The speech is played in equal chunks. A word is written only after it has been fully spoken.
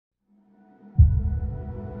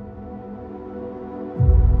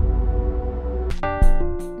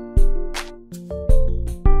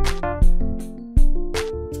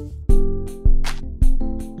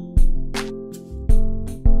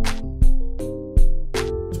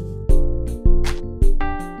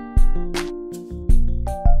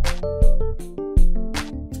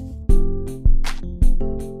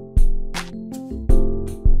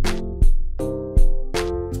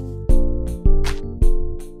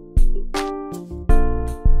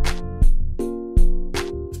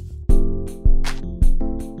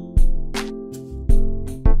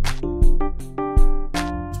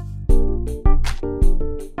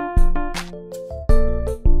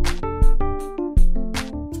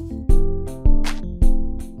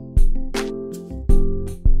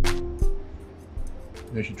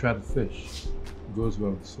You should try the fish. It goes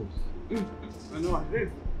well with the sauce. I know I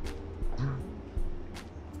did.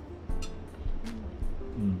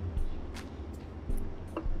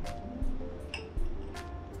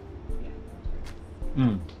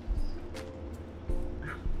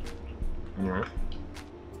 Alright.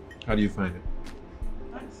 How do you find it?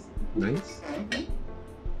 Nice. Nice? I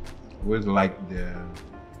always like the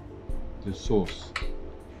sauce.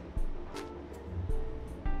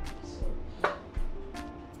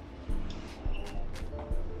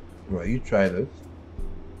 Right, you try this.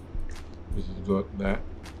 This has got that.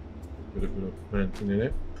 Got a bit of plantain in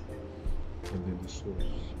it. And then the sauce.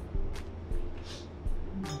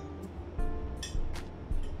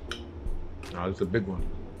 Now it's a big one.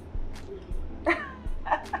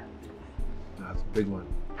 That's a big one.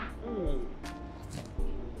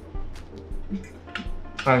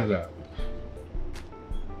 How's that?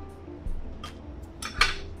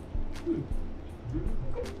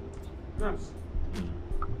 Nice.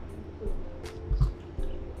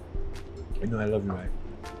 You know I love you, right?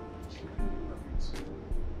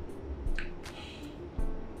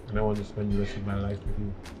 And I want to spend the rest of my life with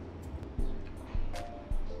you.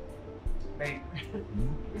 Babe,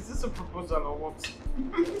 is this a proposal or what?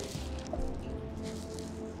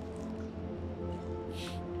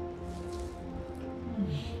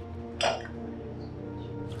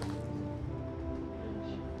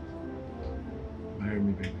 Marry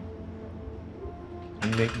me, baby.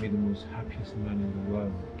 And make me the most happiest man in the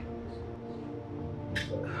world.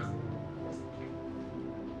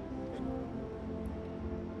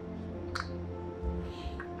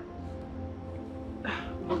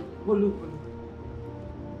 Olu,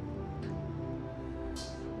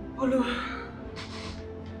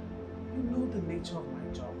 you know the nature of my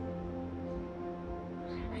job.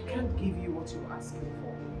 I can't give you what you're asking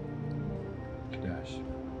for. Dash,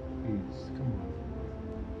 please, come on.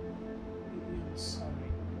 Baby, I'm sorry.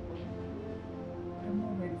 I'm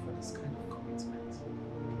not ready for this kind of commitment.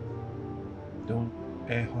 Don't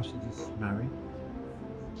air hostages marry?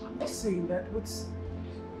 I'm not saying that, but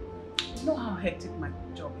you know how hectic my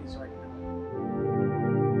job is right now.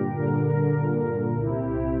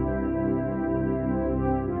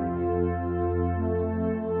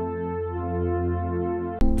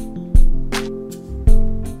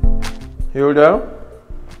 Hilda?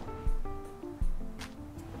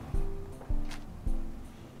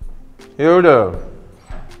 Hilda?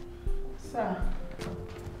 Sir.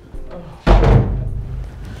 Oh.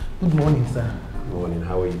 Good morning, sir. Good morning,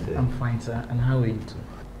 how are you today? I'm fine, sir. And how are you too?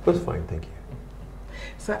 That's fine, thank you.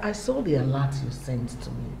 Sir, I saw the alert you sent to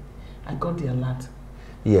me. I got the alert.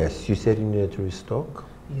 Yes, you said you needed to restock?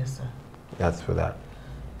 Yes, sir. That's for that.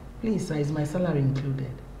 Please, sir, is my salary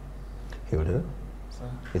included? Hilda? Sir?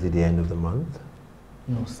 Is it the end of the month?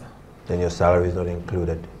 No, sir. Then your salary is not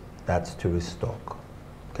included. That's to restock.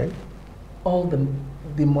 Okay? All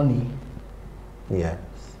the money? Yes.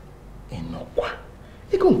 Enokwa.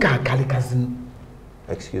 You can cousin.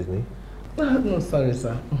 Excuse me? No, sorry,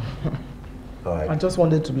 sir. All right. I just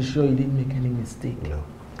wanted to be sure you didn't make any mistake. No.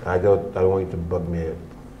 I don't want you to bug me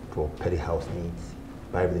for petty house needs.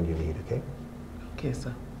 Buy everything you need, okay? Okay,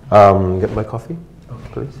 sir. Get my coffee, okay,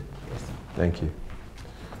 please. Yes, sir. Thank you.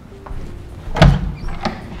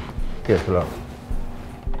 Yes, hello.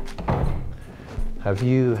 Have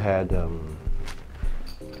you had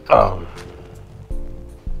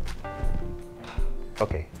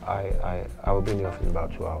okay, I will be in the office in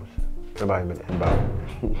about 2 hours. About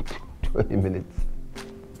 20 minutes.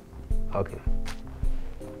 Okay.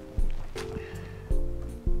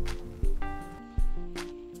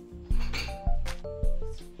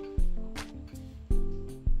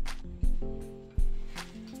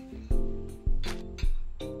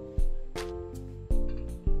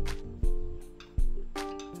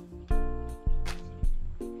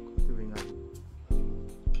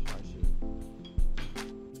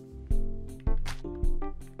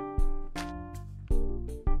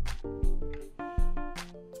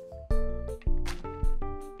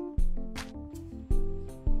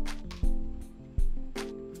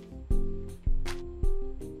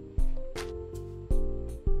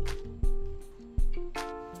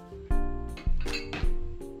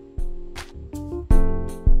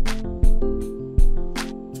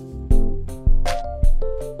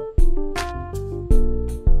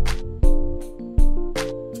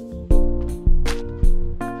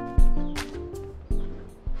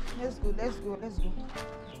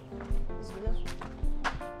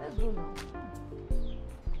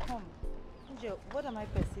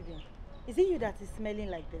 Is it you that is smelling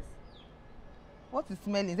like this? What is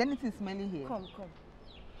smelling? Is anything smelling here? Come.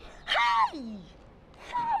 Hi!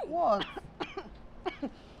 What?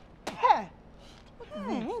 Hey!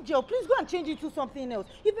 Angel, please go and change it to something else.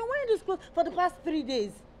 You've been wearing this clothes for the past 3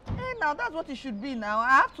 days. Hey, now that's what it should be now. I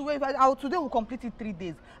have to wait. Today will complete it 3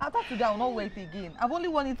 days. After today, I will not wear it again. I've only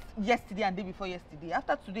worn it yesterday and day before yesterday.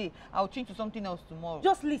 After today, I'll change to something else tomorrow.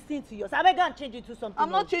 Just listen to yourself. I beg, change it to something else. I'm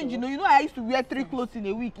not changing. You know, I used to wear 3 clothes in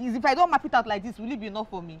a week. If I don't map it out like this, will it be enough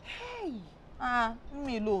for me? Hey! Leave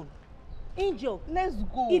me alone. Angel, let's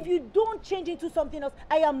go. If you don't change into something else,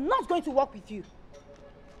 I am not going to work with you.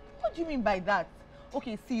 What do you mean by that?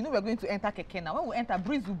 Okay, see, you know we're going to enter Keke now. When we enter,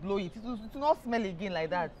 breeze will blow it. It will not smell again like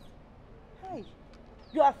that. Hey,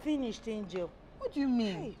 you are finished, Angel. What do you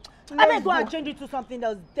mean? Hey, I may go and change it to something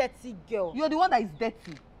else, dirty girl. You're the one that is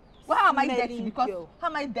dirty. Well, how am I dirty? Because how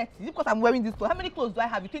am I dirty? Because I'm wearing this clothes. How many clothes do I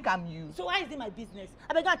have? You think I'm you? So why is it my business?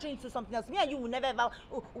 I may go and change it to something else. Me and you will never ever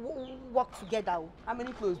work together. How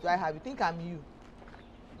many clothes do I have? You think I'm you?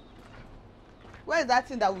 Where is that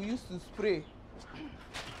thing that we used to spray?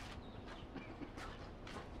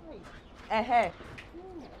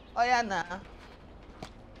 Oh yeah, nah.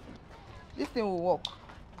 This thing will work.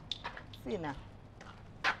 See now.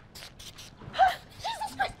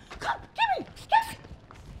 Jesus Christ! Come, give me!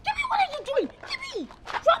 What are you doing? Give me!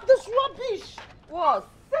 Drop this rubbish! What?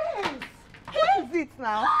 Sense! What is it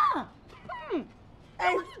now?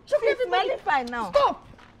 It's smelling fine now. Stop!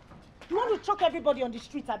 You want to choke everybody on the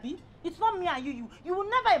street, Abby? It's not me and you. You will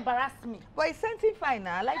never embarrass me. But it's scenting fine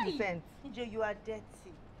now. I like the scent. Angel, you are dirty.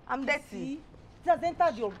 I'm dirty. See? It has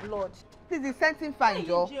entered your blood. This is scenting fine,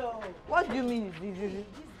 Joe. Angel. What do you mean?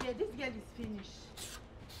 This girl is finished.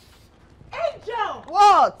 Angel!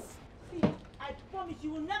 What? See, I promise you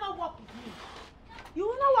will never work with me. You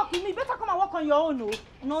will not work with me. Better come and work on your own, no?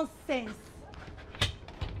 Nonsense.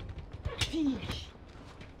 Pig.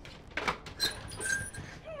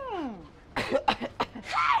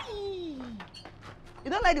 Hey! You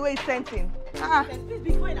don't like the way it's scenting? Please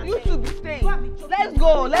be going and you two be staying. Let's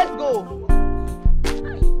go.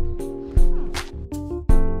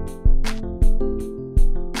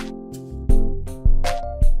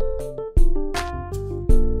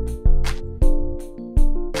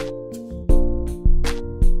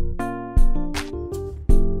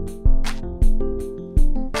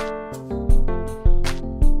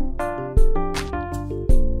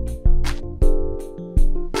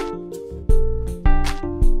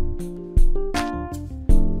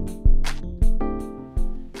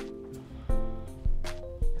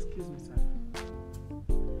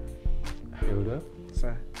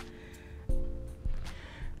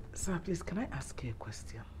 Please, can I ask you a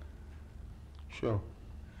question? Sure.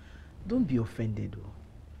 Don't be offended, though.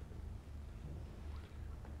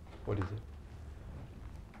 What is it?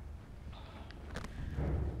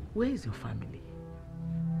 Where is your family?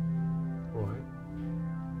 Why?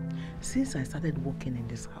 Since I started working in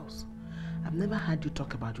this house, I've never heard you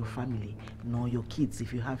talk about your family, nor your kids,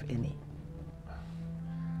 if you have any.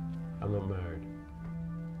 I'm not married.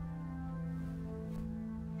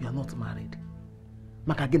 You are not married?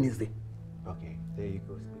 Makagin is there. Okay, there you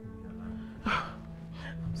go.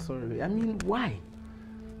 I'm sorry. I mean, why?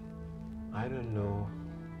 I don't know.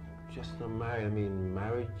 Just not married. I mean,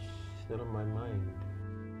 marriage is not on my mind.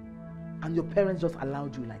 And your parents just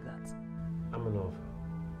allowed you like that? I'm an orphan.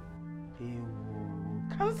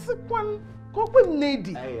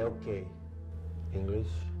 Hey, okay. English?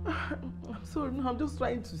 I'm sorry, no, I'm just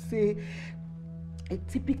trying to say a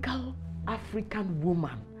typical African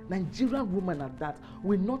woman, Nigerian woman at that,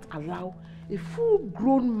 will not allow a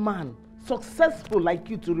full-grown man, successful like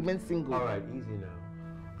you, to remain single. All right, easy now.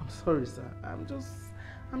 I'm sorry, sir. I'm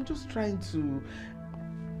just trying to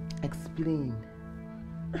explain.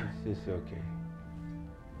 It's okay.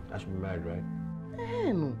 I should be married, right?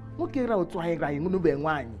 No.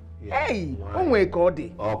 Hey,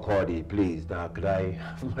 Cody. Oh, Cody, please. Now, could I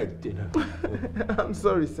have my dinner? I'm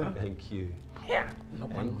sorry, sir. Thank you. Yeah.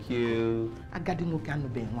 Thank you. I got the no can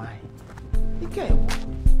be why. Okay.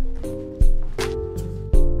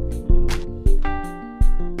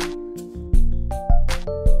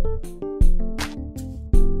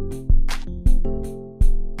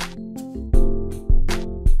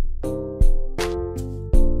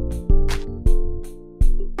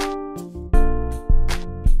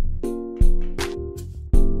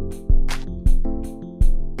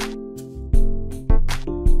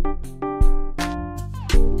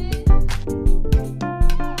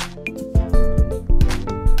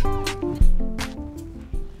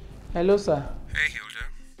 Hello, sir. Hey, Hilda.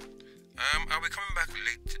 I'll be coming back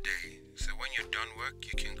late today, so when you're done work,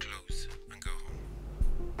 you can close and go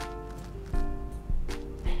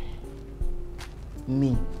home.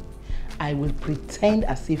 Me, I will pretend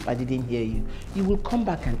as if I didn't hear you. You will come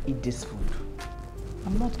back and eat this food.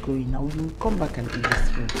 I'm not going. I will come back and eat this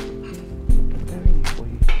food. I'm preparing it for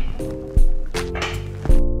you.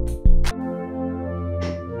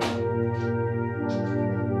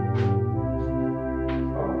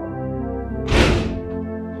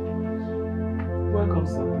 Welcome,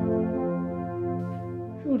 sir.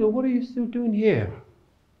 Hilda, what are you still doing here?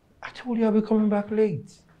 I told you I'll be coming back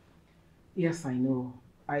late. Yes, I know.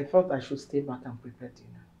 I thought I should stay back and prepare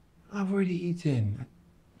dinner. I've already eaten.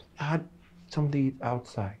 I had something to eat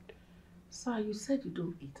outside. Sir, you said you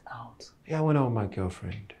don't eat out. Yeah, I went out with my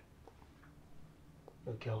girlfriend.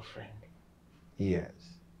 Your girlfriend? Yes.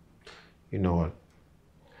 You know what?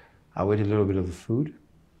 I'll eat a little bit of the food,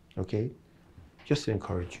 okay? Just to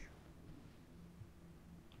encourage you.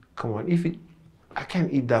 Come on, I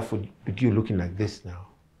can't eat that food with you looking like this now.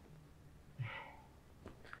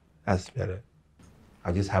 That's better.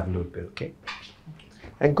 I'll just have a little bit, okay?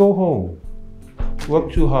 And go home.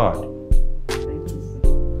 Work too hard.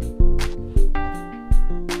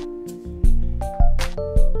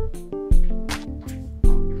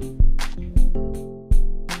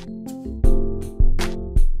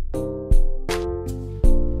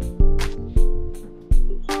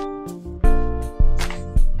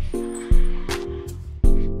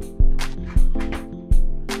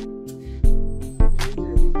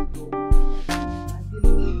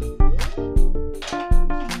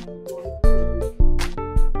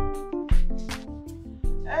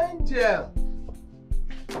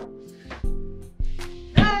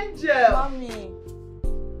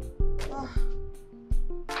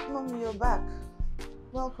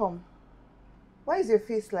 Your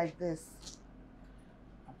face like this?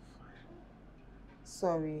 I'm fine.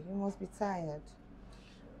 Sorry, you must be tired.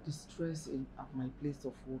 The stress at my place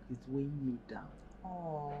of work is weighing me down.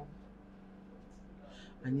 Oh.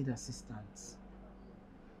 I need assistance.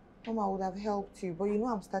 Mama, I would have helped you, but you know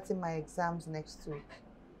I'm starting my exams next week.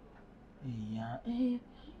 Yeah.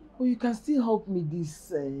 Well, you can still help me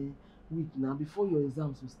this week now before your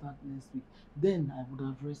exams will start next week. Then I would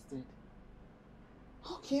have rested.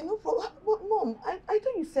 Okay, no problem. But Mom, I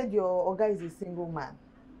thought you said your guy is a single man.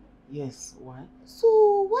 Yes, why? So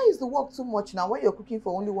why is the work too much now when you're cooking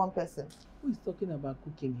for only one person? Who is talking about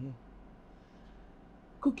cooking here?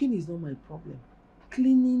 Cooking is not my problem.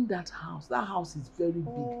 Cleaning that house is very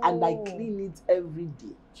big and I clean it every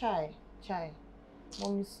day. Chai.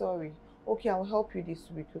 Mommy, sorry. Okay, I'll help you this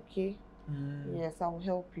week, okay? Yes, I will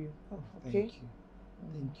help you. Oh, okay?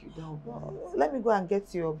 Thank you. That will be nice. Let me go and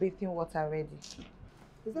get your bathing water ready.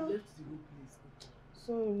 Is that... Left the whole place.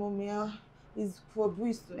 Sorry, Mommy. It's for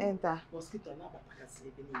breeze to enter.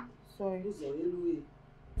 Sorry.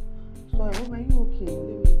 Sorry, Mom, are you okay?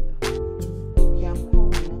 Okay, I'm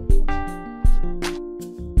coming.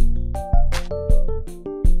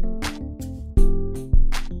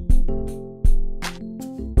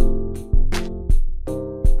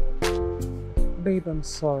 Babe, I'm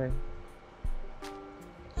sorry.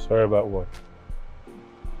 Sorry about what?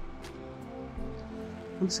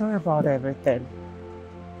 I'm sorry about everything.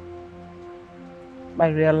 I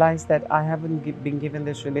realized that I haven't been given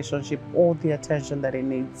this relationship all the attention that it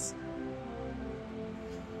needs.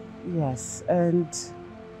 Yes, and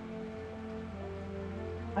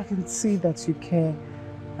I can see that you care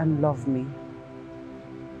and love me.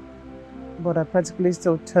 But I practically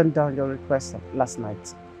still turned down your request last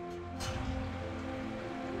night.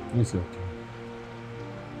 It's okay.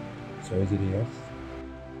 So is it a yes?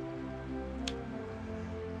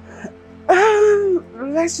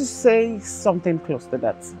 Let's just say something close to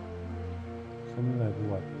that. Something like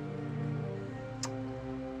what?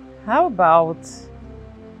 How about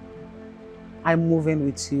I move in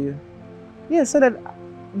with you? Yeah, so that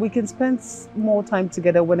we can spend more time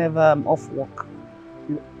together whenever I'm off work.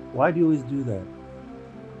 Why do you always do that?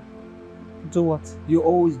 Do what? You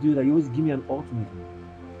always do that. You always give me an ultimatum.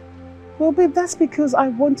 Well, babe, that's because I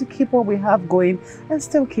want to keep what we have going and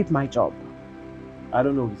still keep my job. I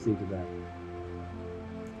don't know what to say to that.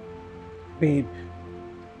 Babe,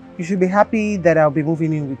 you should be happy that I'll be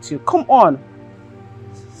moving in with you. Come on!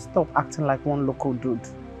 Stop acting like one local dude.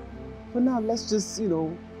 But now let's just,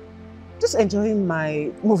 just enjoying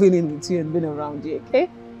my moving in with you and being around you, okay?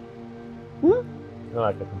 It's not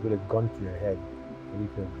like I can put a gun to your head for you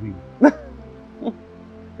to agree.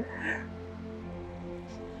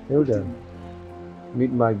 Hilda,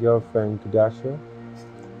 meet my girlfriend Kudasha.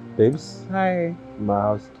 Babes. Hi. My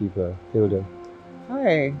housekeeper, Hilda.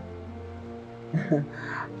 Hi.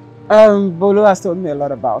 Bolo has told me a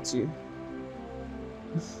lot about you.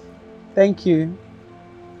 Thank you.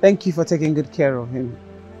 Thank you for taking good care of him.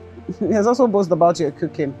 He has also boasted about your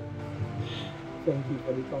cooking. Thank you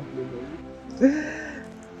for the compliment.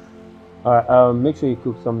 Alright, make sure you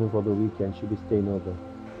cook something for the weekend. She'll be staying over.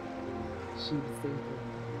 She'll be staying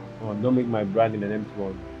Oh, don't make my brand in an empty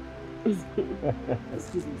one.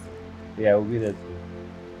 Excuse me. Yeah, we'll be there too.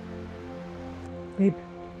 Babe,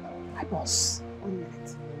 my boss. 1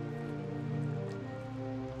 minute.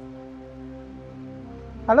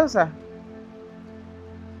 Hello, sir.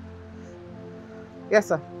 Yes,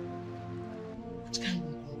 sir. Which kind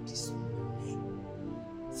of work this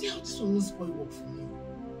one? See how this one won't spoil work for me.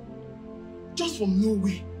 Just from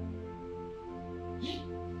nowhere. Hey,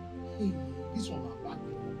 this one a bad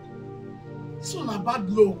luck. This one a bad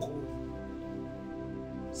luck. Oh.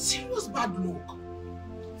 Serious bad luck.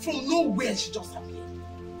 From nowhere she just appeared.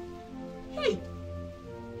 Hey.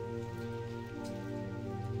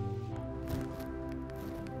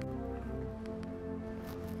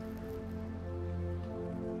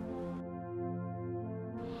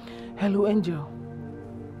 Hello, Angel.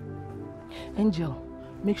 Angel,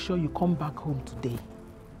 make sure you come back home today.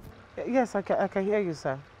 Yes, I can hear you,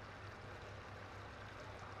 sir.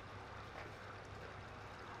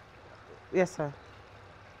 Yes, sir.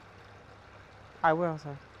 I will,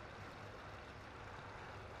 sir.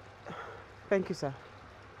 Thank you, sir.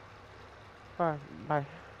 Bye. Bye.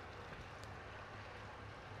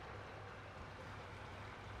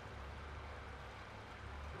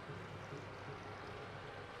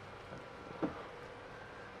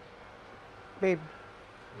 Babe.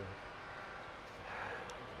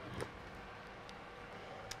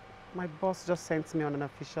 My boss just sent me on an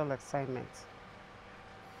official assignment.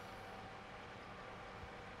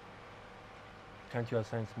 Can't you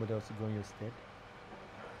assign somebody else to go in your stead?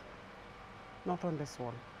 Not on this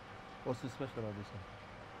one. What's so special about this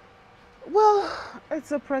one? Well,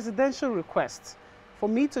 it's a presidential request for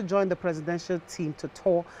me to join the presidential team to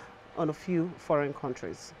tour on a few foreign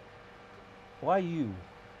countries. Why you?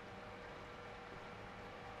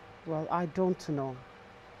 Well, I don't know.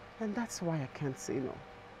 And that's why I can't say no.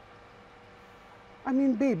 I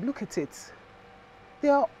mean, babe, look at it.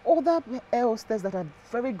 There are other air hostesses that are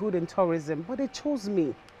very good in tourism, but they chose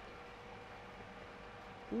me.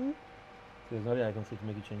 Hmm? There's nothing I can say to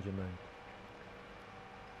make you change your mind.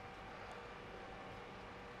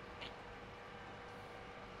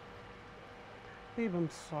 Babe, I'm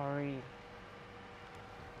sorry.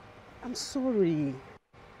 I'm sorry.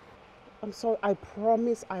 I'm sorry. I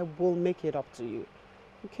promise I will make it up to you.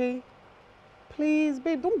 Okay? Please,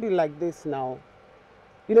 babe, don't be like this now.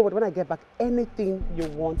 You know what? When I get back, anything you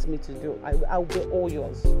want me to do, I'll be all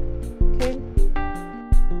yours. Okay?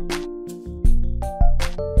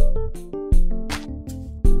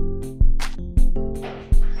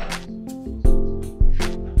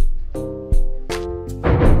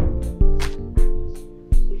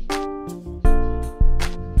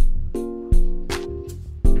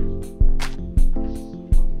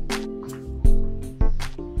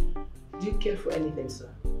 Do you care for anything, sir?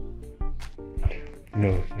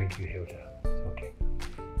 No, thank you, Hilda. It's okay.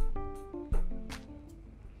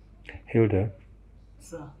 Hilda?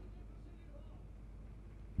 Sir.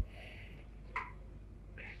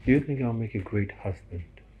 Do you think I'll make a great husband?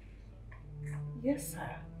 Yes,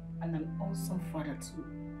 sir. And an awesome father, too.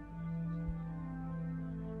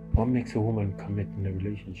 What makes a woman commit in a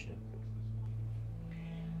relationship?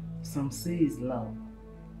 Some say it's love.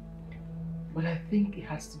 But I think it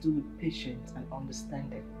has to do with patience and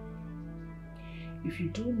understanding. If you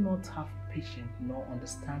do not have patience nor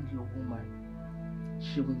understand your woman,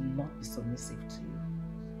 she will not be submissive to you.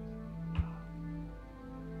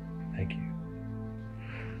 Thank you.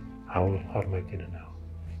 I will have my dinner now,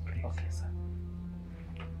 please. Okay, sir.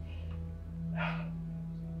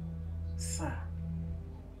 Sir,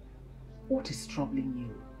 what is troubling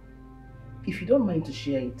you? If you don't mind to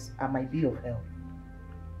share it, I might be of help.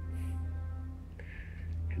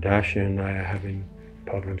 Dasha and I are having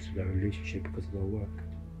problems with our relationship because of our work.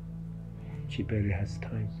 She barely has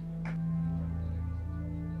time.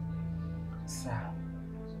 Sir,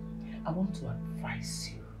 I want to advise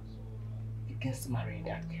you against marrying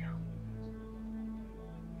that girl.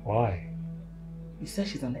 Why? You said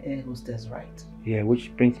she's an air hostess, right? Yeah,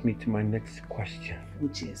 which brings me to my next question.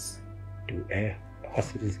 Which is? Do air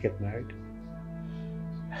hostesses get married?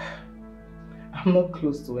 I'm not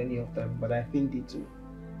close to any of them, but I think they do.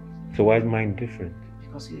 So why is mine different?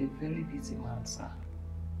 Because you're a very busy man, sir.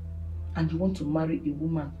 And you want to marry a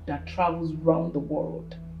woman that travels around the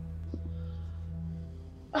world.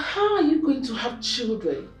 How are you going to have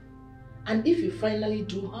children? And if you finally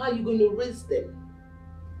do, how are you going to raise them?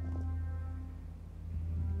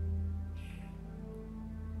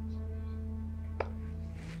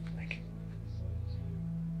 Thank you.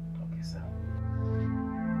 Okay, sir.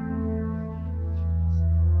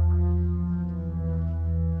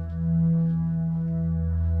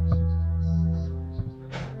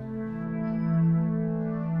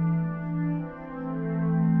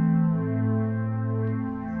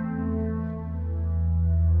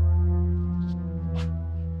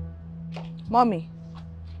 Mommy.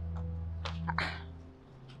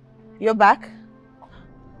 You're back?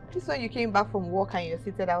 This one you came back from work and you're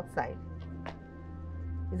seated outside.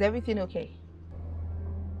 Is everything okay?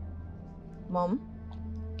 Mom?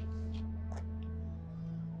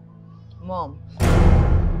 Mom?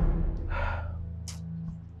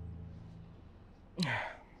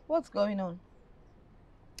 What's going on?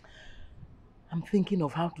 I'm thinking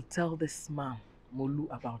of how to tell this man,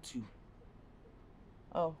 Molu, about you.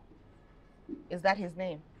 Oh. Is that his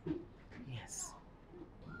name? Yes.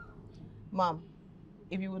 Mom,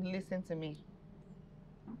 if you would listen to me,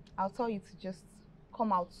 I'll tell you to just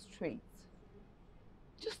come out straight.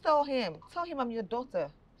 Just tell him I'm your daughter.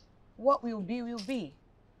 What will be, will be.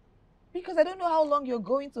 Because I don't know how long you're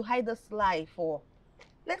going to hide this lie for.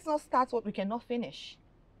 Let's not start what we cannot finish.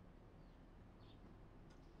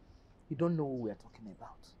 You don't know who we're talking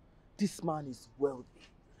about. This man is wealthy.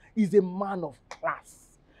 He's a man of class,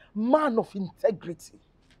 man of integrity.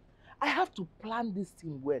 I have to plan this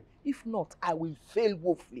thing well. If not, I will fail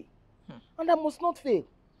woefully. And I must not fail.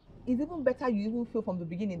 It's even better you even fail from the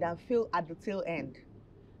beginning than fail at the tail end.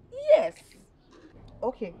 Yes.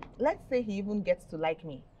 Okay, let's say he even gets to like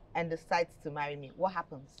me and decides to marry me. What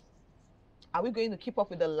happens? Are we going to keep up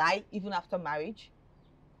with the lie even after marriage?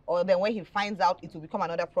 Or then when he finds out, it will become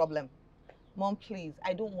another problem? Mom, please,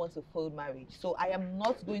 I don't want a failed marriage. So I am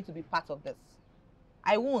not going to be part of this.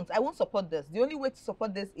 I won't support this. The only way to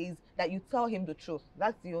support this is that you tell him the truth.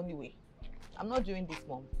 That's the only way. I'm not doing this,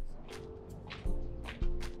 Mom.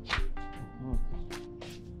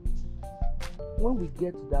 When we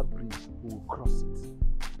get to that bridge, we will cross it.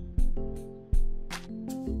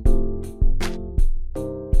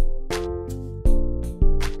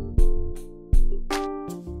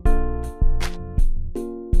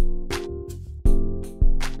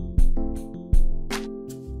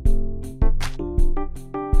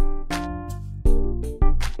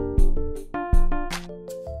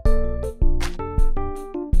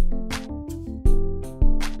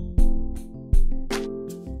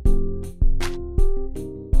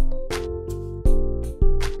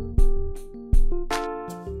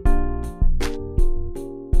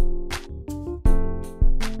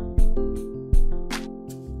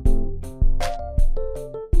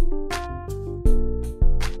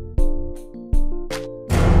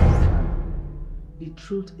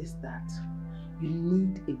 Truth is that you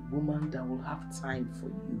need a woman that will have time for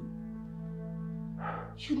you.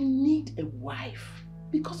 You need a wife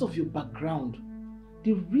because of your background.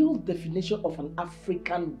 The real definition of an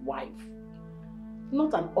African wife,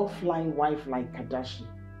 not an offline wife like Kardashian.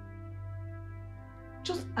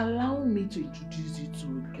 Just allow me to introduce you to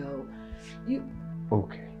a girl.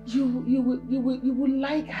 Okay. You will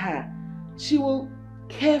like her. She will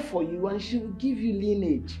care for you and she will give you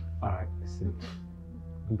lineage. Alright, listen.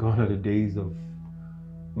 Gone are the days of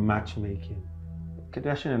matchmaking.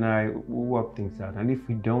 Kardashian and I will work things out, and if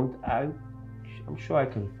we don't, I'm sure I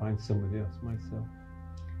can find somebody else myself.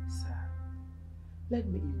 Sir, let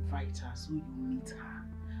me invite her so you meet her.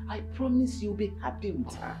 I promise you'll be happy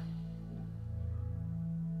with her.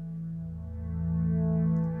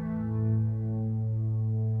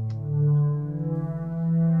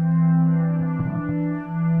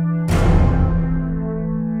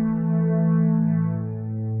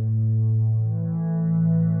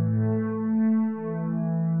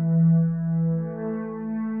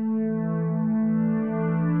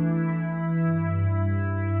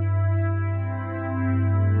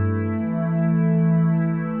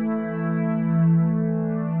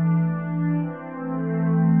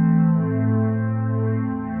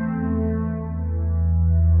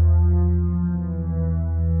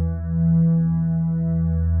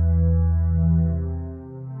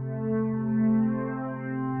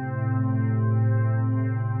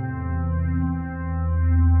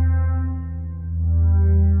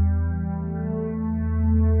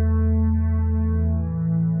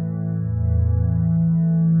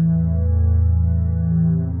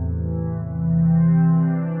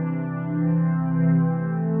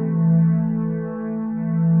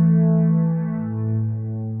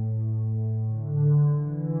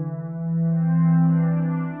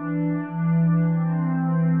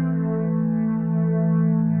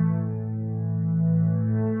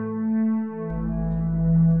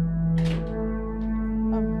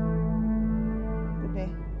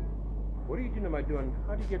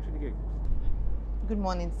 How do you get to the gate? Good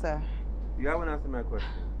morning, sir. You haven't answered my question.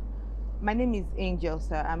 My name is Angel,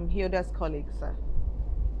 sir. I'm Hilda's colleague, sir.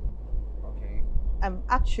 Okay.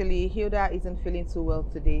 Actually, Hilda isn't feeling too well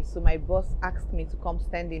today, so my boss asked me to come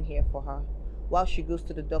stand in here for her while she goes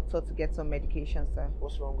to the doctor to get some medication, sir.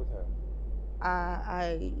 What's wrong with her?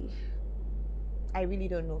 I really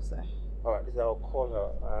don't know, sir. Alright, listen, I'll call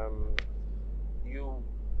her. You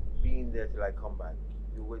being there till I come back.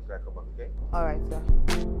 You wait till I come back, okay? Alright, sir.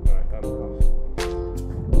 Alright, I'll come.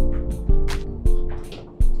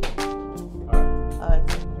 Alright,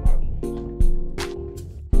 sir.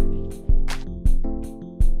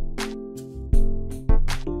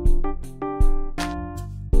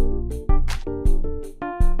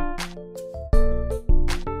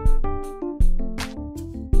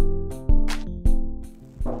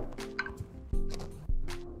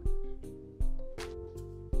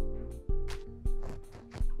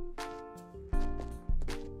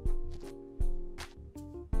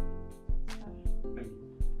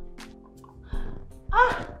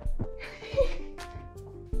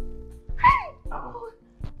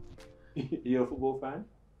 You're a football fan?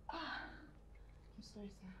 I'm sorry,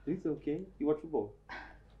 sir. It's okay. You watch football?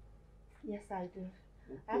 Yes, I do.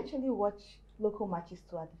 Okay. I actually watch local matches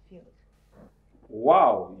too at the field.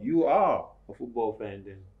 Wow, you are a football fan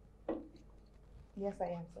then. Yes,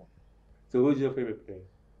 I am, sir. So who's your favorite player?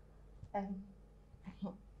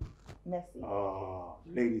 Messi. Oh,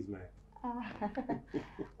 ladies man.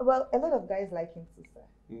 Well, a lot of guys like him too, sir.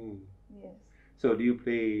 Yes. So do you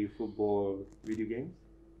play football video games?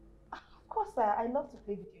 Of course, sir. I love to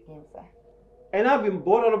play video games, sir. And I've been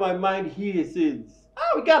bored out of my mind here since.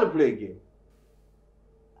 Oh, we gotta play a game.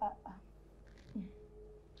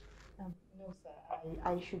 No, sir.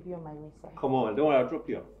 I should be on my way, sir. Come on, don't worry, I'll drop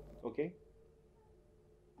you off, okay?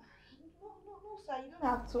 No, sir. You don't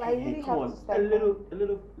have to. I really come have on, to start. a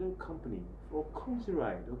little company for a cozy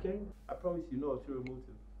ride, okay? I promise you, no ulterior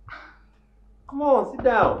motive. Come on, sit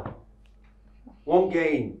down. One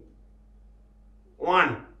game.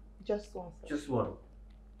 One. Just one, sir. Just one.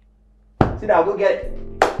 Sit down, go get it.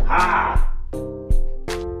 Ha!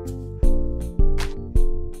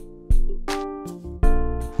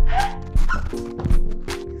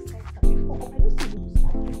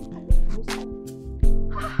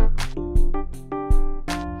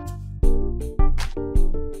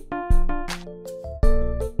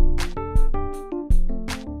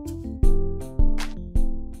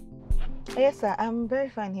 Yes, sir. I'm very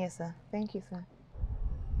fine here, sir. Thank you, sir.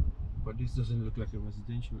 But this doesn't look like a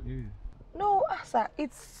residential area. No, sir.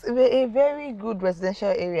 It's a very good residential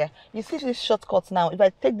area. You see this shortcut now. If I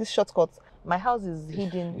take this shortcut, my house is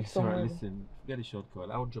hidden somewhere. Sorry, listen. Forget the shortcut.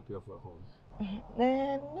 I'll drop you off at home.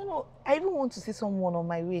 No. I even want to see someone on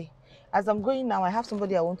my way. As I'm going now, I have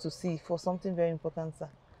somebody I want to see for something very important, sir.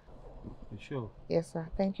 You sure? Yes, sir.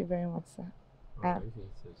 Thank you very much, sir. Alright,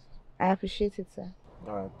 I appreciate it, sir.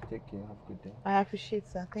 Alright, take care. Have a good day. I appreciate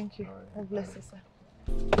it, sir. Thank you. Alright. God bless you, sir.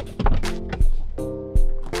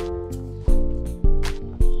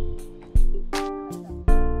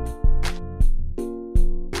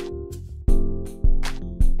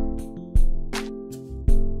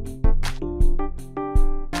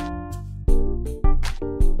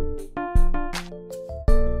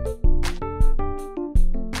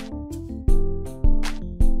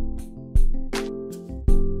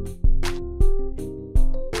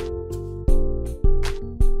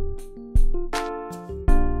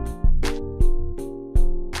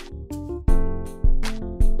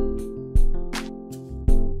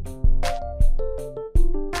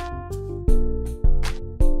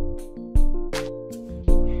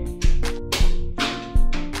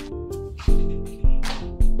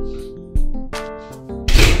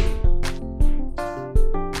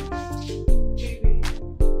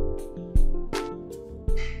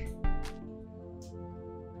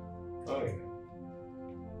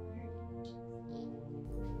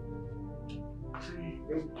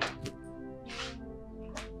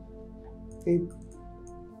 Babe, are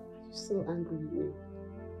you still angry with me?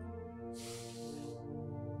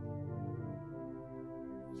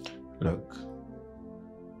 Look,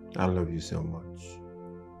 I love you so much.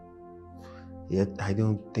 Yet I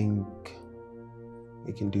don't think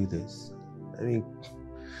we can do this. I mean,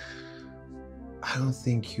 I don't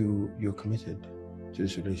think you're committed to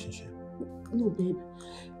this relationship. No, babe.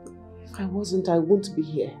 If I wasn't, I wouldn't be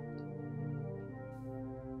here.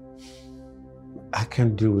 I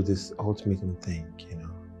can't deal with this ultimatum thing, you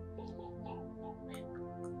know.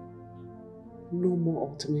 No more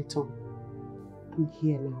ultimatum. I'm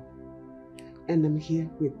here now. And I'm here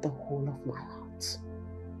with the whole of my heart.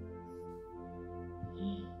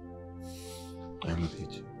 I love you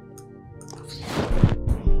too.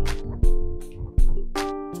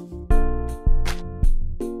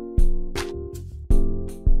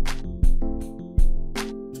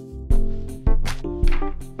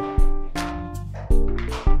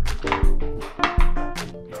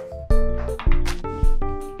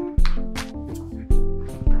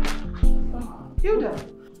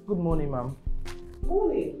 morning, ma'am.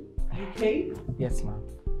 Morning. You okay? Yes, ma'am.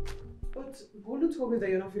 But Bolu told me that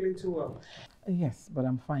you're not feeling too well. Yes, but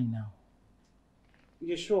I'm fine now.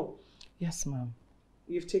 You sure? Yes, ma'am.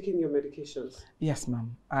 You've taken your medications? Yes,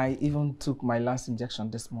 ma'am. I even took my last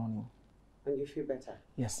injection this morning. And you feel better?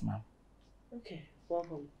 Yes, ma'am. Okay,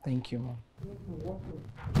 welcome. Thank you, ma'am. Welcome.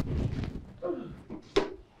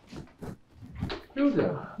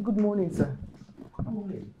 Hilda. Good morning, sir. Good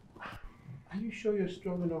morning. Are you sure you're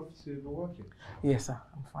strong enough to be working? Yes, sir.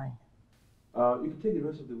 I'm fine. You can take the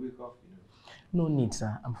rest of the week off, No need,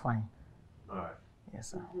 sir. I'm fine. Alright. Yes,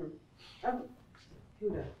 sir.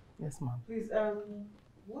 Hilda, Yes, ma'am. please,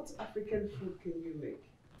 what African food can you make?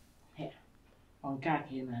 Here. On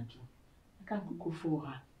kaki na ju. I can't cook for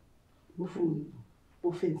her.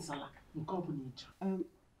 Buffet salad.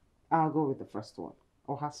 I'll go with the first one.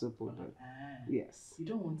 Or soup. Yes. You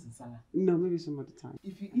don't want salad. No, maybe some other time.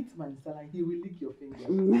 If you eat my salad, he will lick your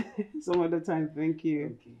finger. Some other time, thank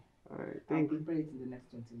you. Okay. Alright, I'll thank you. prepare it in the next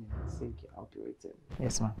 20 minutes. Thank you, I'll be waiting.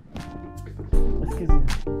 Yes, ma'am. Excuse me.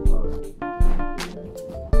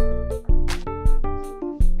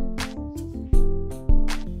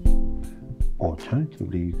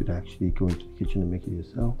 Alternatively, you could actually go into the kitchen and make it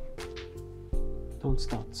yourself. Don't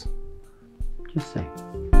start. Just say.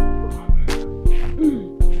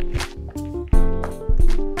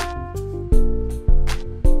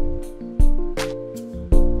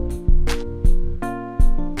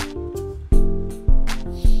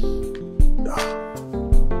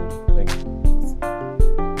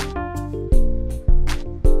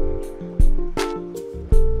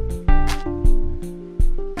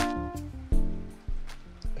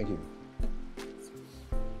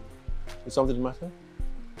 Is something the matter?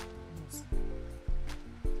 Yes.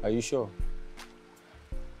 Are you sure?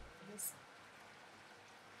 Yes,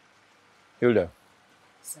 Hilda,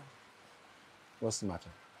 sir. what's the matter?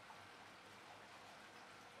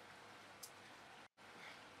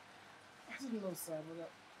 I don't know, sir, but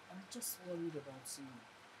I'm just worried about you.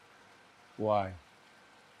 Why?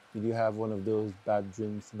 Did you have one of those bad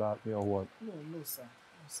dreams about me or what? No, sir.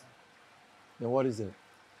 No, sir. Then what is it?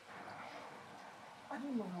 I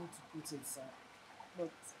don't know how to put it, sir, but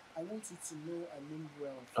I want you to know I mean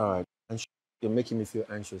well. All right. You're making me feel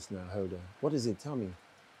anxious now, Hilda. What is it? Tell me.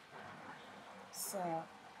 Sir,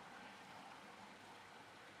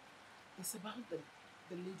 it's about the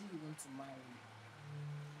lady you want to marry.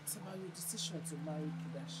 It's about your decision to marry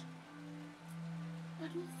Kidashi. I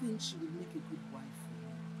don't think she will make a good wife for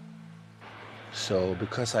you. So,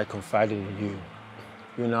 because I confided in you,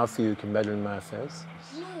 you now feel you can meddle in my affairs?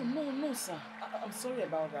 No, sir. I'm sorry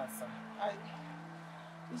about that, sir.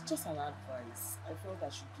 It's just an advice I felt I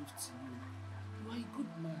should give to you. You are a good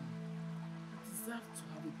man. You deserve to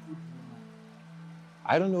have a good woman.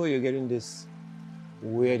 I don't know where you're getting this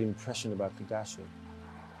weird impression about Kardashian.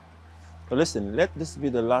 But listen, let this be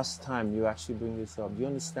the last time you actually bring this up. Do you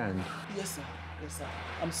understand? Yes, sir. Yes, sir.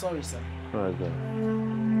 I'm sorry, sir. All right, then.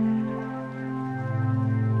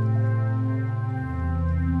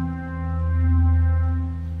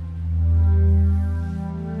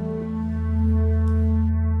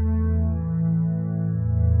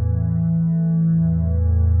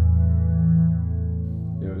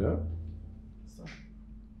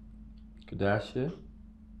 Dasha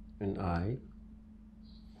and I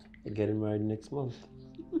are getting married next month.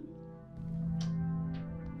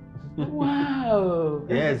 Wow!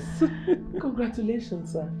 Yes!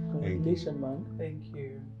 Congratulations, sir. Congratulations, man. Thank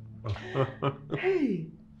you. Hey!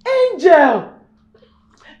 Angel!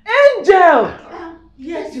 Angel!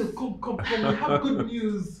 Yes, you come. We have good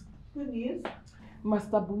news. Good news?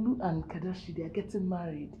 Master Bulu and Kadashi, they are getting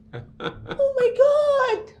married. Oh my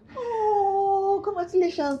God! Oh,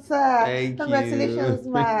 congratulations, sir. Thank Congratulations,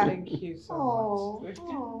 you. ma. Thank you so much.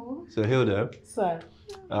 Oh. So Hilda, Sir.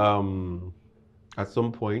 at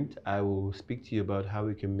some point I will speak to you about how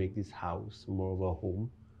we can make this house more of a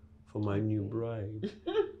home for my new bride.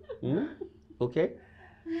 Okay?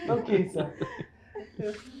 Okay, sir.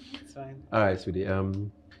 It's fine. All right, sweetie.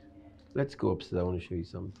 Let's go upstairs. I want to show you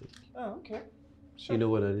something. Oh, okay. Sure. You know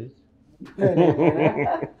what that is?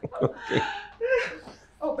 Okay.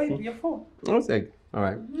 Oh, baby, your phone. One sec. All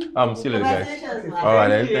right. See you later, guys. Congratulations, All right,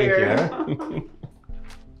 then. Thank Thank you.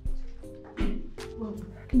 Well,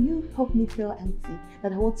 can you help me tell Auntie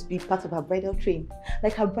that I want to be part of her bridal train,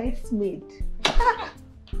 like her bridesmaid?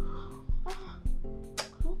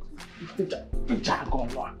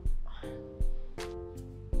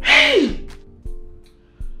 Hey!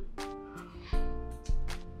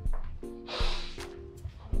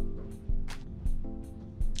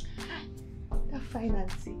 That fine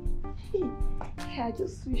auntie. I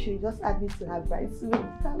just wish you just add me to her bridesmaid.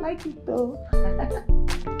 I like it though.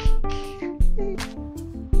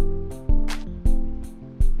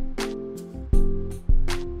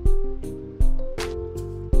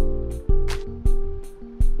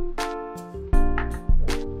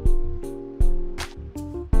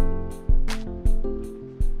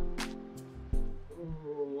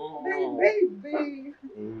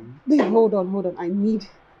 Babe, hold on. I need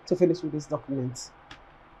to finish with this document.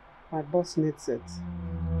 My boss needs it.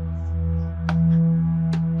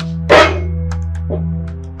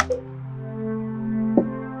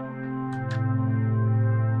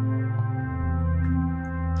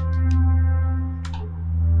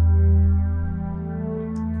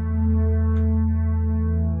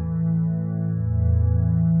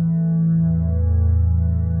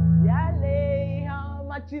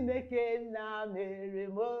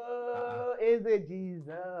 Is it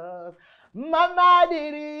Jesus? Mama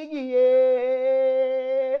dirigiye,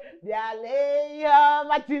 dialeya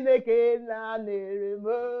machineke na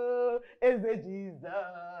neremo. Is it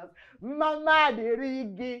Jesus? Mama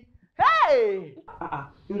dirigi. Hey!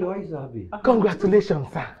 You know, why is that happy? Congratulations,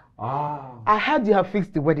 sir. I heard you have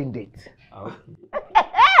fixed the wedding date. Okay.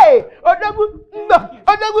 Hey! Odagu,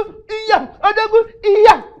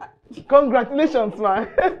 iya. Congratulations, man.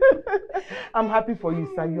 I'm happy for you,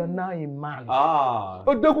 sir. You are now a man.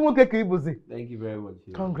 Thank you very much.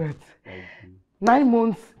 Congrats. Thank you. 9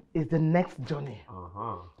 months is the next journey.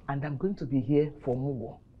 And I'm going to be here for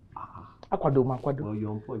Mugo. Akwado. Oh, you're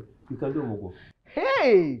on point. You can do Mugo.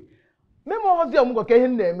 Hey! What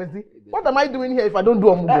am I doing here if I don't do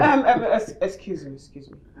Mugo? Excuse me.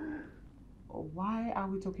 Why are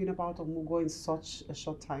we talking about Omugo in such a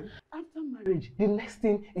short time? After marriage, the next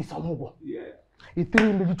thing is Omugo. Yeah. You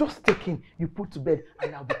just take him, you put to bed,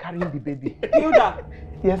 and I'll be carrying the baby. Hilda!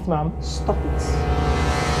 Yes, ma'am. Stop it. I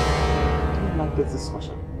don't like this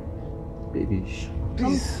discussion. Baby,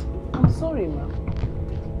 please. I'm sorry, ma'am.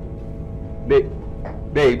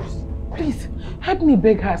 Babes. Please, help me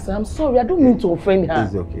beg her, sir. I'm sorry. I don't mean to offend her.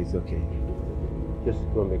 It's okay. Just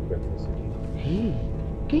go make breakfast, okay? Hey.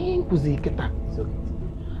 It's okay.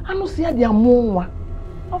 I know see they are more.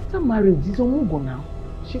 After marriage, it's Omugo now.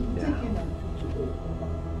 She will take him and put to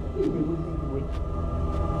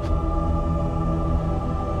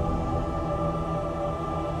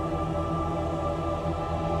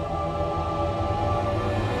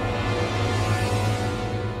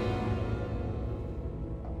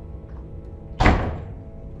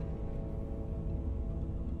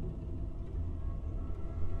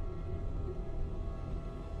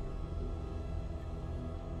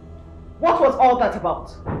What was all that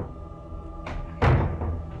about?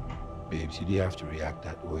 Babes, you didn't have to react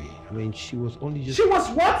that way. I mean, she was only just... She was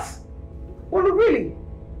what? Well, really?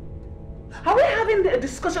 Are we having a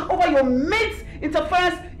discussion over your maid's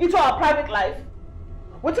interference into our private life?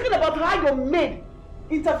 We're talking about how your maid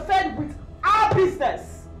interfered with our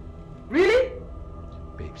business. Really?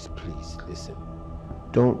 Babes, please, listen.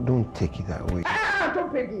 Don't take it that way.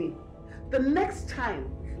 Don't beg me. The next time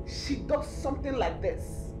she does something like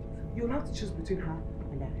this, you'll have to choose between her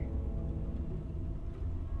and I.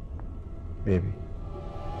 Baby.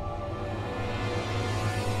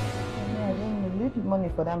 I don't know. Leave money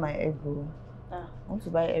for that my egg roll. I want to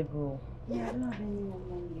buy egg roll. Yeah, I don't have any more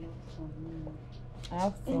money left for me. I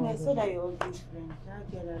have some. I saw that your ugly friend. That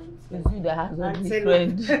girl that looks like... It's you that has ugly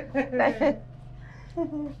friend.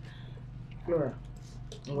 Flora,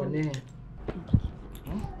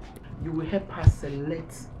 you will help her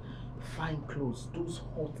select fine clothes, those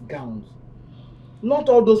hot gowns. Not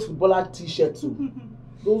all those footballer t-shirts.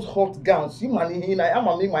 Those hot gowns. You money in I'm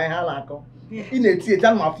make my hand like in a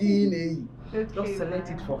theater my fee. Just select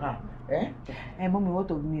it for her. Eh? Hey mommy,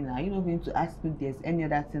 what of me now? Are you not going to ask me if there's any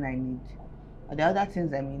other thing I need? Or the other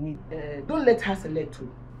things I may need? Don't let her select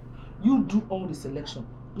too. You do all the selection.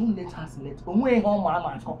 Don't let her select.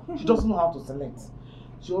 She doesn't know how to select.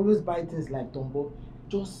 She always buy things like Tombo.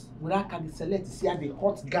 Just without can select, see her the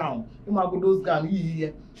hot gown. You might go those gowns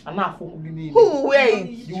here. And now for who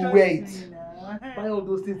wait? You wait. Buy all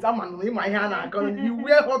those things. I'm in my hand. You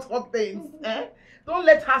wear hot things. Eh? Don't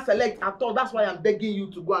let her select at all. That's why I'm begging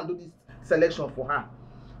you to go and do this selection for her.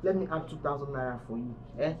 Let me add 2,000 naira for you.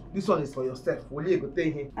 Eh? This one is for yourself. Will you go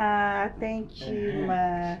take him? Thank you,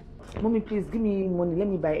 ma. Mommy, please give me money. Let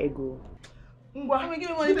me buy ego. Give me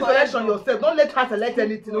money for selection yourself. Don't let her select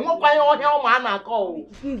anything.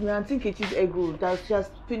 Please, man, I think it's ego. That's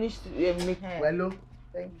just finished making. Well,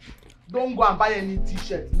 don't go and buy any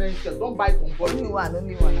t-shirts, men's shirts. Don't buy comfort. Only one.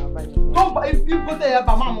 I'll buy. Don't buy. If you go there,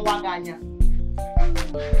 mama waganya.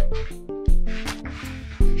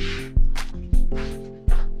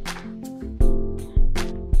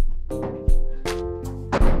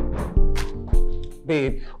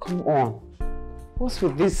 Babe, come on. What's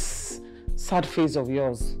with this sad face of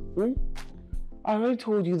yours? I already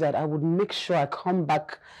told you that I would make sure I come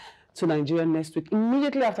back to Nigeria next week,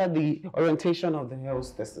 immediately after the orientation of the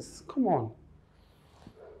health testers. Come on.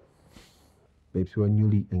 Babes, we're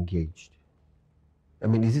newly engaged. I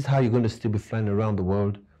mean, is this how you're going to still be flying around the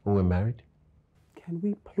world when we're married? Can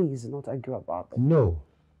we please not argue about that? No.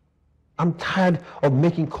 I'm tired of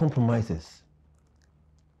making compromises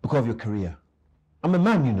because of your career. I'm a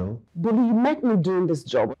man, you know. Bully, you met me doing this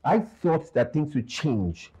job. I thought that things would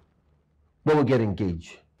change when we get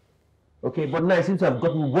engaged. Okay, but now it seems to have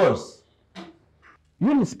gotten worse.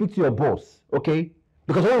 You need to speak to your boss, okay?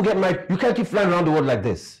 Because when we get married, you can't keep flying around the world like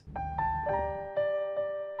this.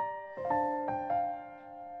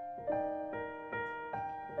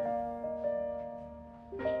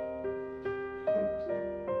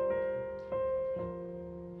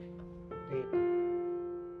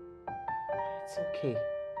 It's okay.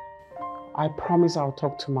 I promise I'll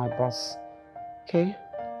talk to my boss, okay?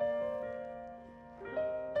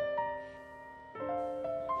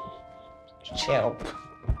 Chill.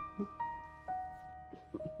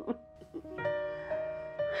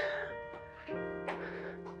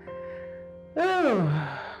 Oh,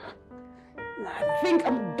 I think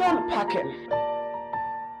I'm done packing.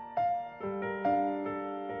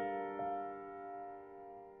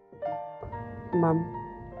 Mom,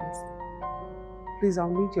 please, I'll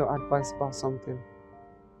need your advice about something.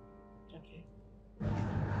 Okay.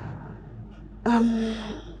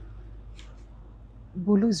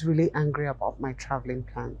 Bolu is really angry about my traveling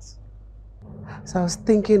plans. So I was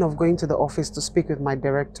thinking of going to the office to speak with my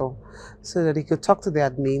director so that he could talk to the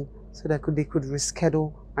admin so that they could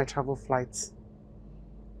reschedule my travel flights.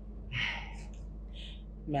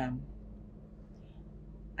 Ma'am,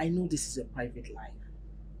 I know this is a private life,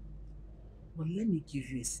 but let me give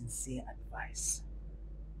you a sincere advice.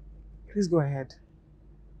 Please go ahead.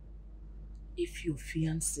 If your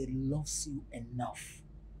fiancé loves you enough,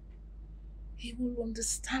 he will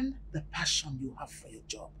understand the passion you have for your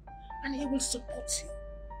job and he will support you.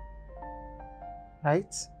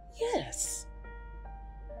 Right? Yes.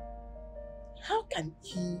 How can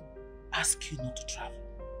he ask you not to travel?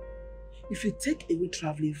 If you take away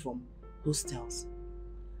traveling from hostels,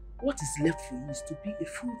 what is left for you is to be a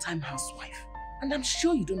full-time housewife. And I'm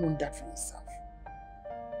sure you don't want that for yourself.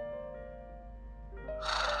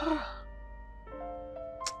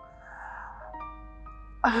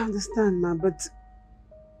 I understand, ma, but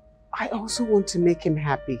I also want to make him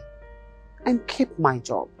happy and keep my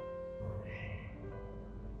job.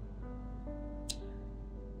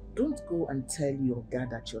 Don't go and tell your guy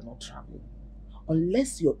that you're not traveling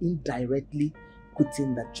unless you're indirectly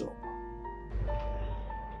quitting that job.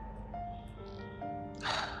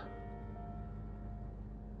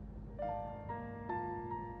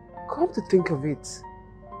 Come to think of it,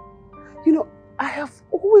 you know, I have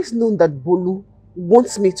always known that Bolu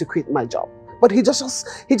wants me to quit my job, but he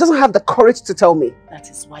doesn't have the courage to tell me. That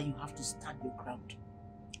is why you have to stand your ground.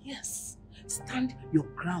 Yes, stand your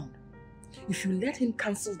ground. If you let him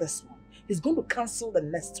cancel this one, he's going to cancel the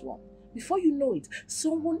next one. Before you know it,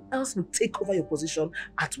 someone else will take over your position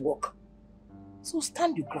at work. So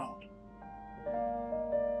stand your ground.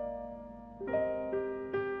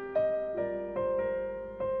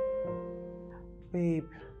 Babe,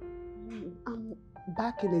 I'm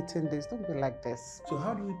back in 18 days. Don't be like this. So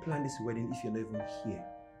how do we plan this wedding if you're not even here?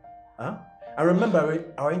 Huh? And remember,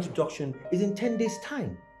 our introduction is in 10 days'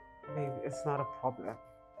 time. Babe, it's not a problem.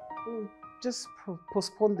 Just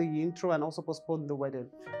postpone the intro and also postpone the wedding.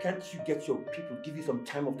 Can't you get your people to give you some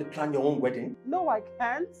time off to plan your own wedding? No, I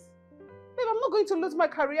can't. Babe, I'm not going to lose my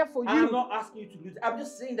career for you. I'm not asking you to lose. I'm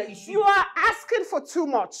just saying that you should. You are asking for too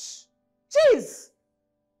much. Jeez!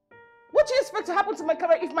 What do you expect to happen to my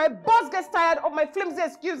career if my boss gets tired of my flimsy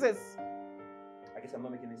excuses? I guess I'm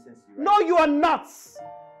not making any sense to you, right? No, you are not.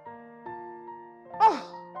 Oh,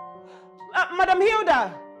 Madam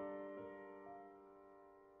Hilda.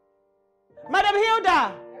 Madam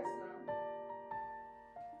Hilda. Yes,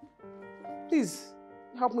 ma'am. Please,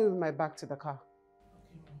 help me with my bag to the car.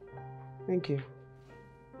 Thank you.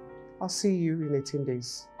 I'll see you in 18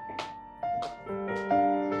 days.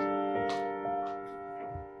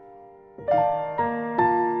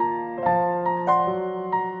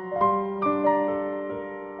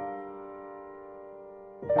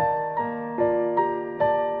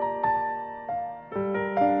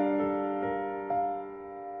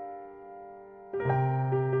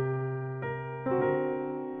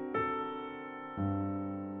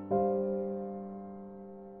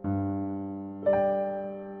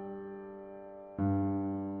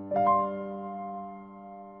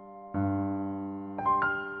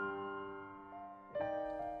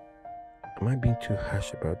 too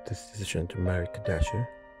harsh about this decision to marry Kardashian.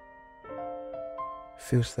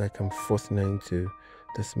 Feels like I'm forcing her into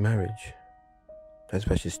this marriage. That's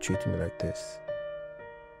why she's treating me like this.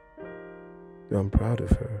 Though I'm proud of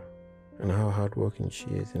her and how hardworking she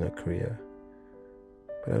is in her career.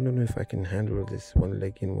 But I don't know if I can handle this one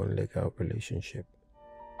leg in, one leg out relationship.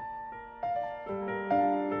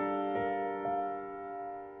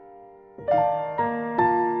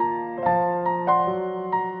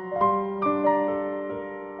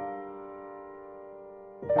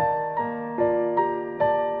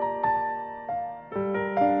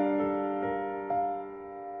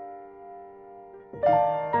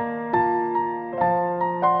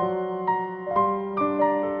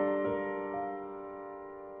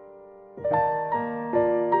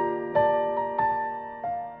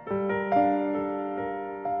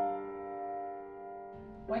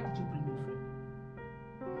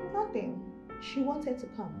 To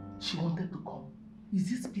come. She wanted to come. Is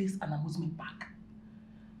this place an amusement park?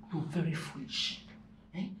 You're very foolish.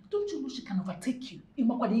 Eh? Don't you know she can overtake you?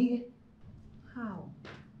 How?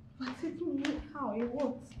 Overtaking me? How? In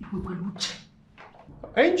what?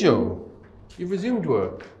 Angel, you've resumed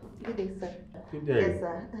work. Good day, sir. Good day. Yes,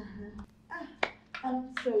 sir.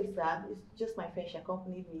 I'm sorry, sir. It's just my friend. She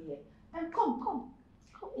accompanied me here. Come.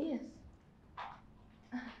 Yes.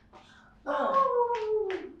 Oh.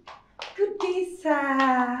 Good day,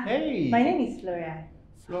 sir. Hey. My name is Flora.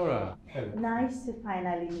 Flora. Hello. Nice to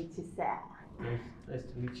finally meet you, sir. Nice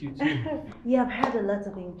to meet you too. Yeah, I've heard a lot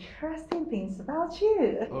of interesting things about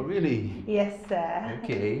you. Oh, really? Yes, sir.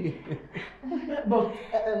 Okay. But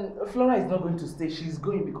Flora is not going to stay. She's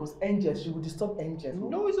going because Angel, she will disturb Angel.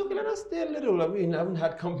 No, it's okay. Let us stay a little. I mean, I haven't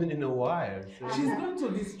had company in a while. So. She's going to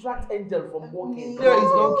distract Angel from working. No,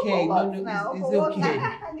 it's okay. No, it's okay.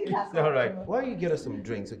 It's all right. Why don't you get us some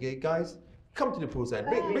drinks, okay, guys? Come to the poolside.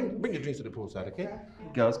 Bring your drinks to the poolside, okay?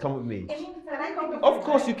 Girls, come with me. Can I come with Of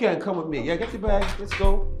course you can. Come with me. Yeah, get your bags. Let's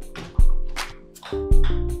go.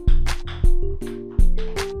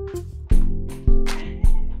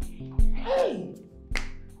 Hey!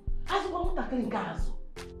 As one tackling gas.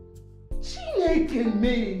 Chineke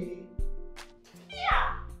me.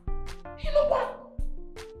 Yeah. You know what?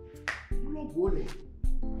 No bully.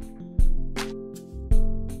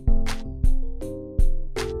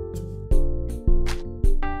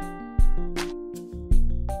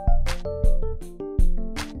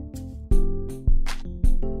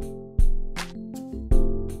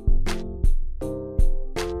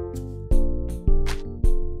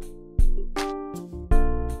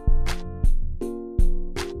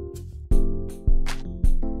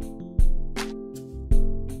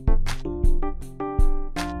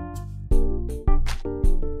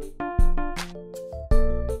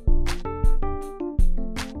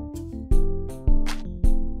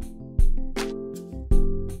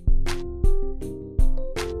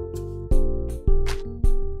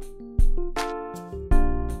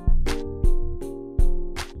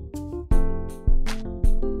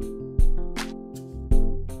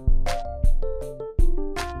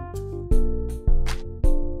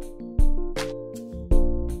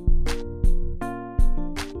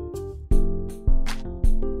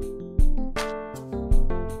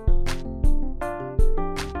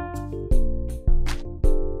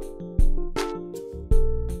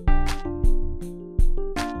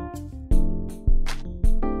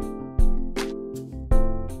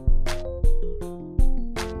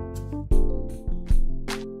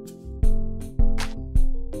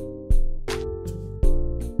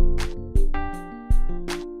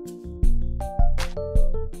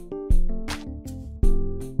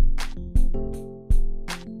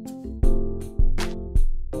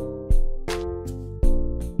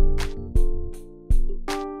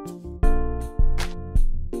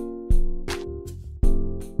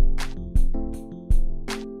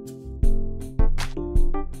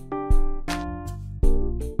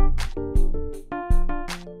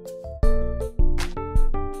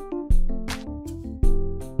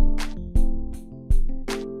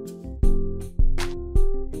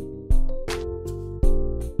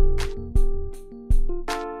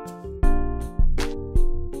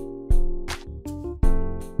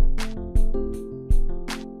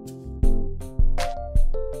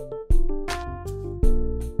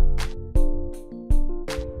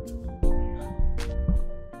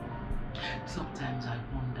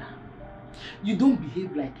 You don't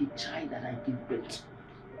behave like a child that I gave birth to.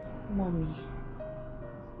 Mommy,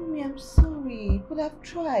 I'm sorry, but I've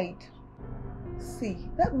tried. See,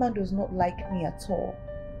 that man does not like me at all.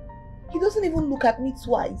 He doesn't even look at me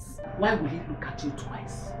twice. Why will he look at you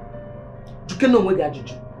twice? You cannot wait at you.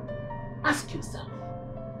 Ask yourself,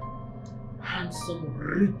 handsome,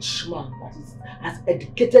 rich man that is as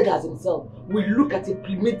educated as himself will look at a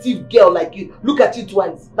primitive girl like you, look at you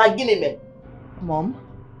twice. Like Guinea man. Mom,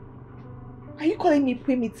 are you calling me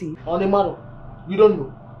primitive? Onemaro, you don't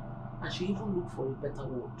know. I should even look for a better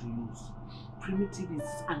word to use. Primitive is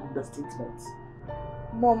an understatement.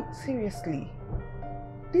 Mom, seriously,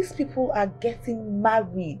 these people are getting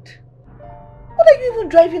married. What are you even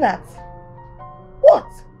driving at? What?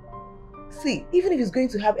 See, even if it's going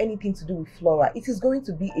to have anything to do with Flora, it is going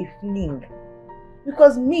to be a fling.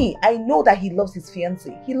 Because me, I know that he loves his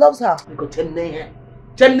fiancée. He loves her.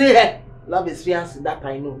 Love his fiancée, that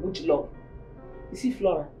I know. Which love? You see,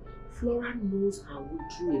 Flora knows her way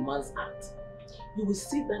through a man's heart. You will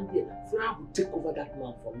sit down there, Flora will take over that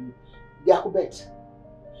man from you. Yakubet.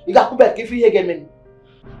 You got Yakubet, if you hear again,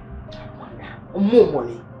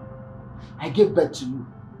 Momole. I gave birth to you.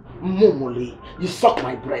 Momole. You suck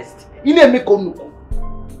my breast. You never make onuku.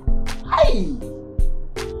 Hi.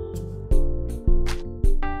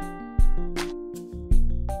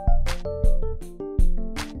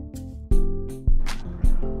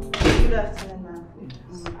 Good afternoon, ma'am.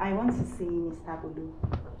 I want to see Mr. Bulu.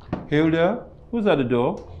 Hilda, who's at the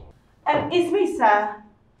door? It's me, sir.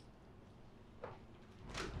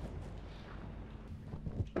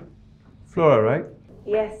 Flora, right?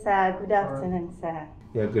 Yes, sir. Good afternoon, sir.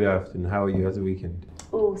 Yeah, good afternoon. How are you? How's the weekend?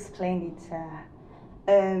 Oh, splendid, sir.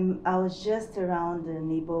 I was just around the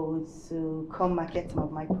neighborhood to come market some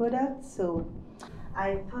of my products, so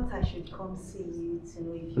I thought I should come see you to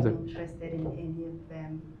know if you're interested in any of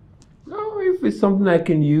them. No, if it's something I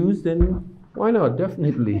can use, then why not?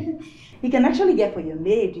 Definitely. You can actually get for your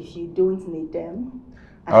maid if you don't need them,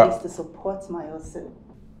 at least to support my hustle.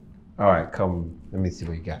 All right, come. Let me see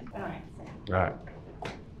what you got. All right, sir. All right.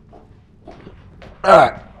 All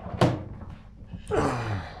right.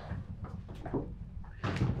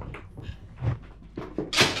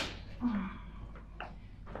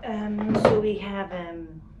 So we have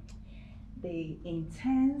the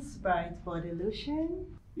Intense Bright Body Lotion.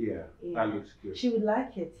 Yeah, that looks good. She would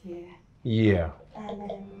like it, yeah. Yeah.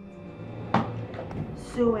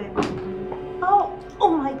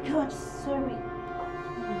 Oh my God, sorry.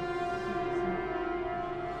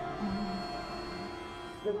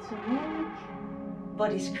 The turmeric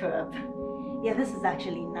body scrub. Yeah, this is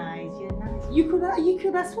actually nice. You're nice. You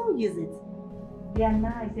could as well use it. They're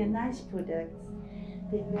nice. They're nice products.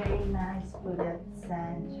 They're very nice products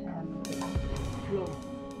and Flo,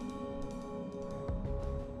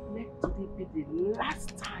 let today be the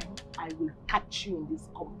last time I will catch you in this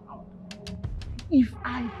compound. If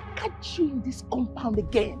I catch you in this compound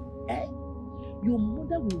again, your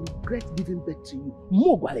mother will regret giving birth to you.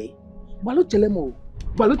 Mo gwale. Balo chelemo.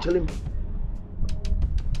 Balo chelemo.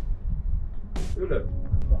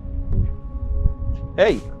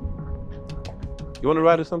 Hey, you want to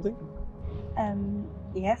ride or something?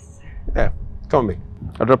 Yes. Yeah, come with me.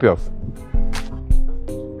 I'll drop you off.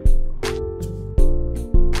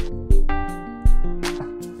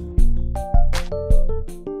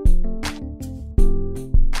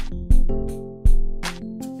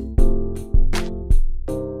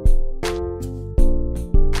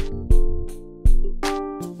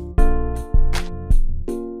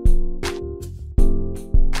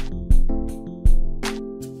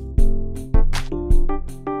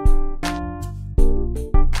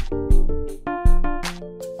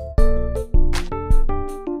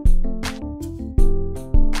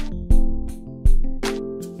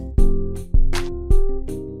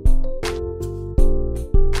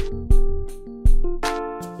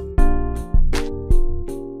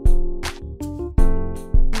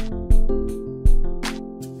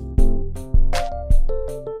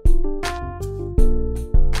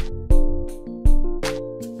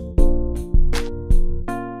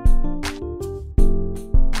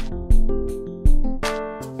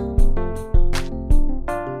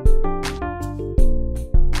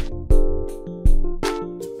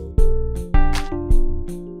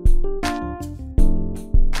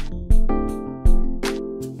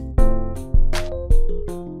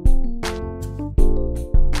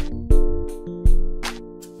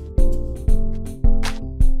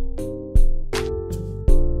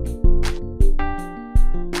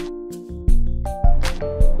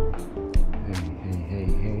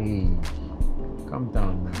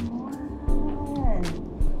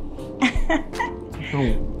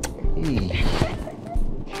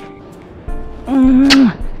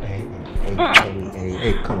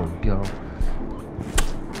 Hey, come on, girl.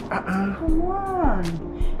 Come on.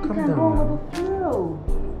 You can go with the flow.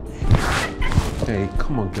 Hey,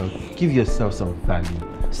 come on, girl. Give yourself some value.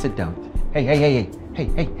 Sit down. Hey.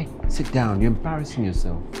 Sit down. You're embarrassing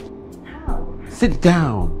yourself. How? Sit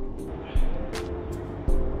down.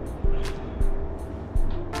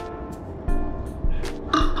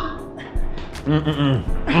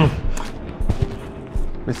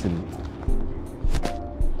 Listen.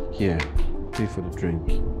 Here, pay for the drink.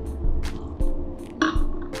 You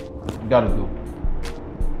gotta go.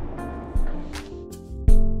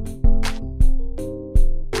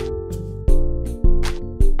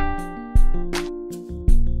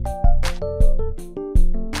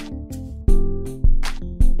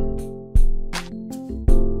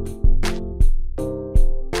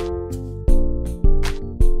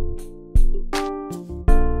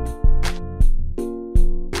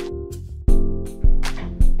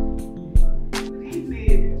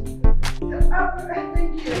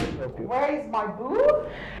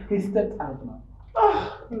 He stepped out now.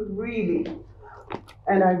 Oh, really?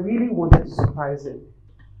 And I really wanted to surprise him.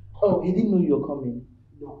 Oh, he didn't know you were coming?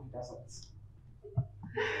 No, he doesn't.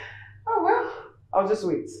 Oh, well, I'll just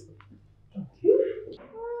wait. Thank you.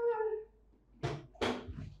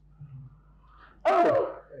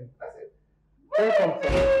 Oh, that's it. Welcome,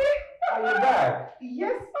 sir. Are you back?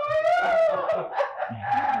 Yes,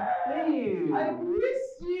 Hey. I miss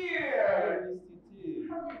you.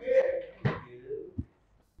 How are you?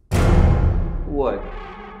 What?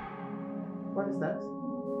 What is that?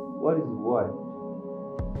 What is what?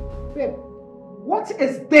 Babe, what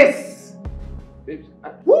is this? Babe,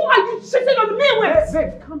 Who are you cheating on me with?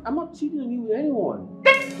 Babe, come. I'm not cheating on you with anyone.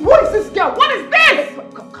 Who is this girl? What is this?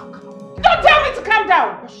 Come. Don't tell me to calm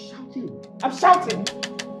down. You're shouting. I'm shouting.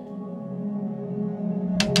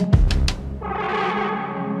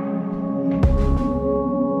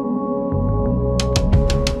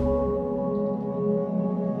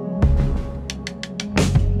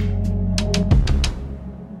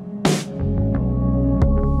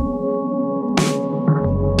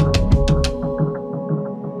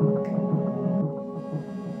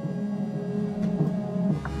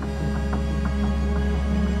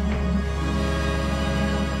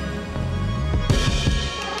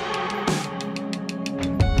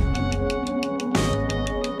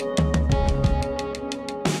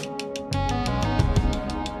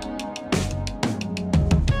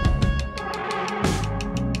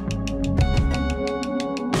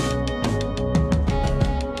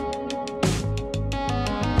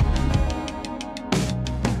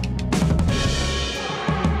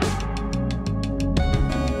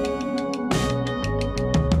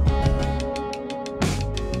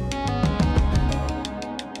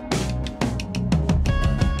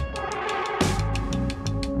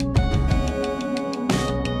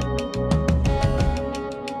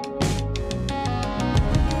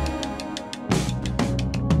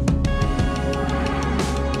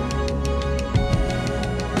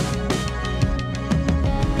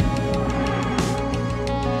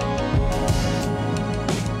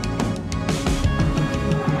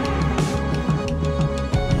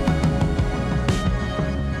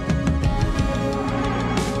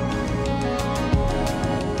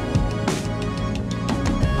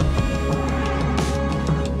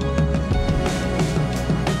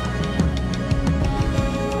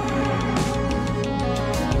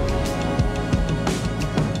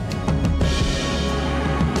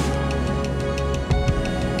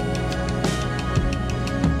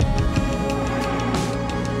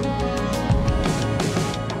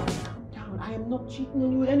 Cheating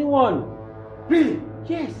on you with anyone. Really?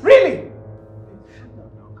 Yes. Really?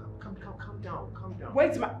 Calm down.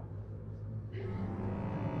 Wait, let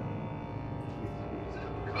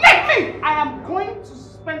me! I am going to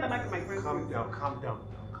spend the night with my friends. Calm down.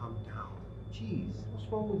 Jeez,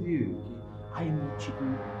 what's wrong with you? I am not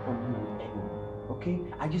cheating on you with anyone, okay?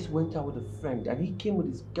 I just went out with a friend and he came with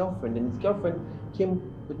his girlfriend and his girlfriend came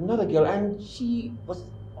with another girl and she was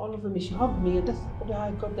all over me. She hugged me and that's all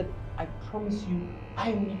I got. That I promise you, I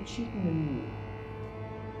am not cheating on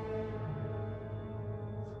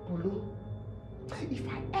you. Olu, if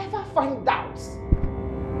I ever find out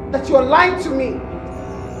that you're lying to me,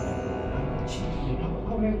 I'm not cheating.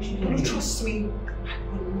 How am I cheating on you? Trust me, I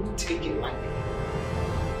will not take it lightly.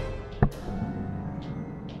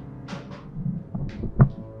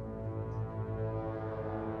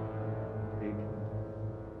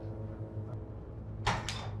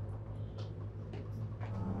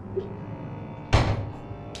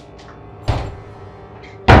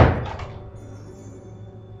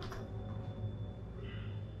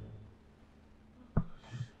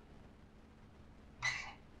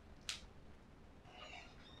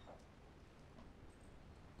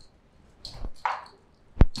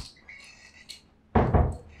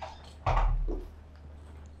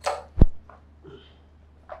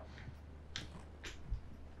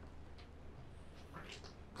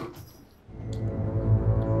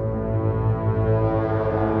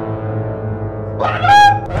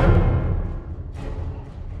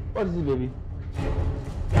 What is it, baby?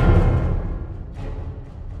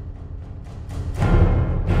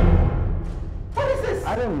 What is this?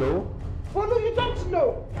 I don't know. Bolu, you don't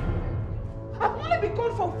know. I've only been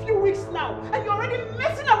gone for a few weeks now, and you're already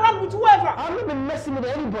messing around with whoever. I've not been messing with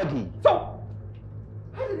anybody. So,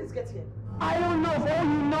 how did this get here? I don't know. For all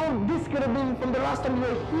you know, this could have been from the last time you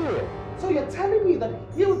were here. So you're telling me that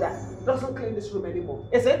Hilda doesn't clean this room anymore,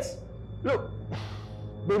 is it? Look,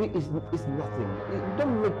 baby, it's nothing.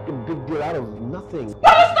 Don't make a big deal out of nothing.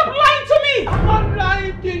 Bolu, stop lying to me! I'm not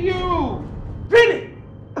lying to you. Really?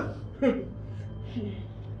 Tell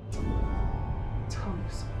you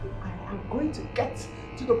something. I am going to get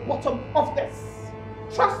to the bottom of this.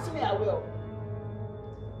 Trust me, I will.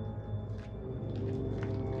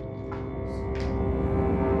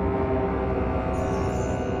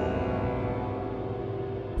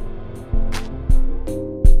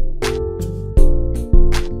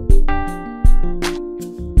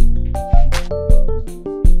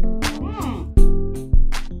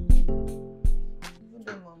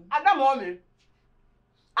 Mommy,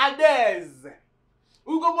 Ades,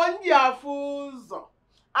 Ugo Mondi Afuzo,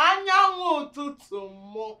 Anyango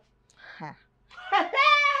Tutumo.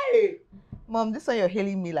 Hey! Mom, this is why you're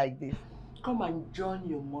hailing me like this. Come and join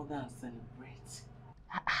your mother and celebrate.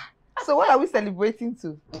 So what are we celebrating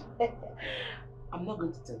to? I'm not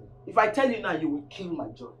going to tell you. If I tell you now, you will kill my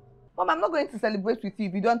joy. Mom, I'm not going to celebrate with you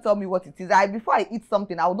if you don't tell me what it is. Before I eat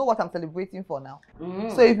something, I'll know what I'm celebrating for now.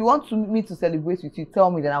 So if you want me to celebrate with you, tell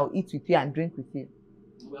me, then I'll eat with you and drink with you.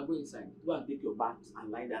 We are going inside. Go and take your bath and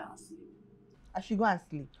lie down and sleep. I should go and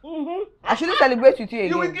sleep. I shouldn't celebrate with you again.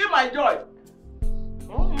 You will kill my joy.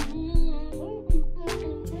 I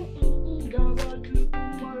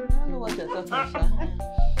don't know what you're talking about.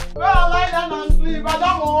 Go and lie down and sleep. I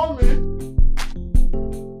don't want me.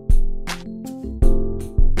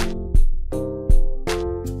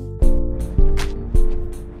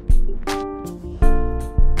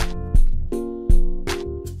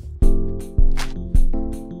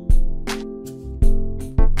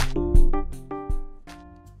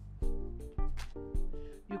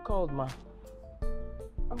 Called, ma.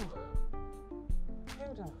 Oh,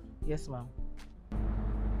 Hilda. Yes, ma'am.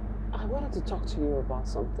 I wanted to talk to you about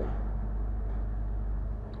something.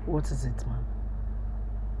 What is it, ma'am?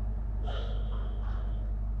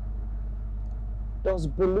 Does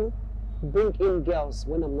Bulu bring in girls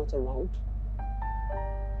when I'm not around?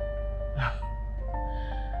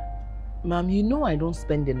 Ma'am, you know I don't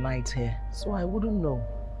spend the night here, so I wouldn't know.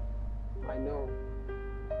 I know.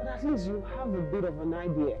 But at least you have a bit of an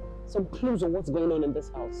idea, some clues on what's going on in this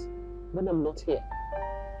house when I'm not here.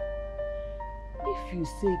 If you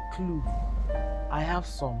say clue, I have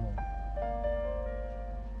some.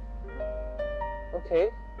 Okay.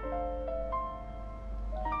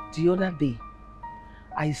 The other day,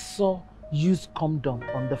 I saw used condom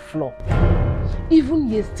on the floor. Even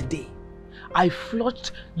yesterday, I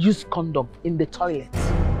flushed used condom in the toilet.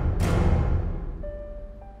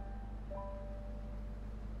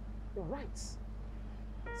 You're right.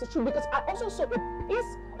 It's true, because I also saw a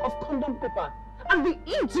piece of condom paper and the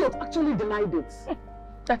idiot actually denied it.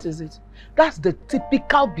 That is it. That's the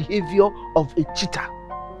typical behavior of a cheater.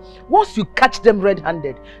 Once you catch them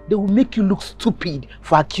red-handed, they will make you look stupid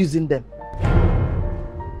for accusing them.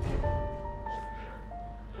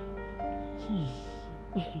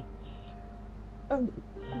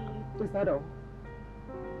 Is that all?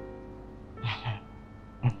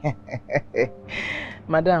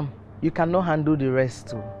 Madam, you cannot handle the rest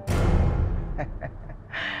too.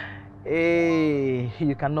 Hey,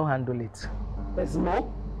 you cannot handle it. There's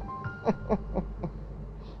more?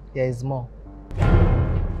 There is more.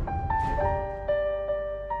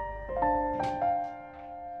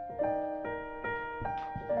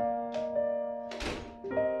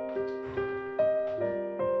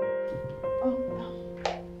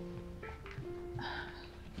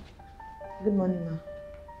 Good morning, ma.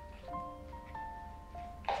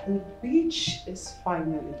 The beach is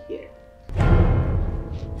finally here.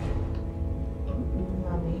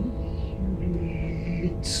 Mommy. You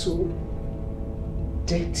little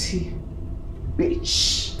dirty bitch.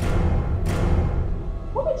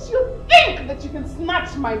 What makes you think that you can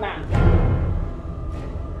snatch my man?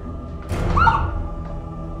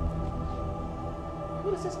 You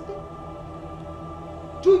want to say something?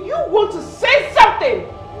 Do you want to say something?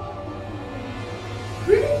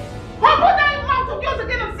 Really? Open that mouth of yours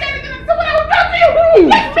again and say it again and say what I will do to you!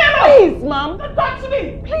 Please, please, ma'am. Don't talk to me!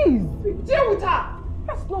 Please. Deal with her!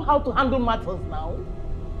 That's not how to handle matters now.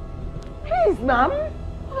 Please, ma'am.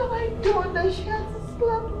 What have I done that she has to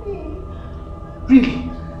slap me? Really?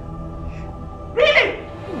 Really?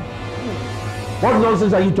 What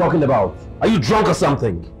nonsense are you talking about? Are you drunk or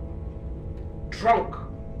something? Drunk?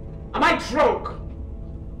 Am I drunk?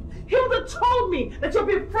 Hilda told me that you've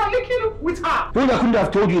been frolicking with her. Hilda couldn't have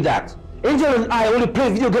told you that. Angel and I only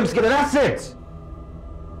play video games together, that's it.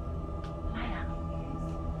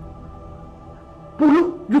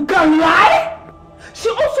 Bulu, you can't lie? She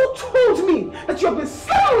also told me that you've been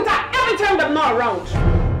sleeping with her every time that I'm not around.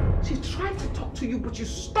 She tried to talk to you, but you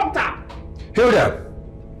stopped her. Hilda!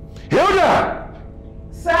 Hilda!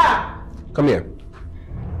 Sir! Come here.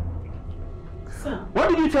 Sir? What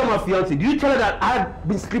did you tell my fiancée? Did you tell her that I had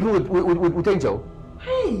been sleeping with Angel?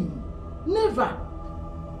 Hey! Never!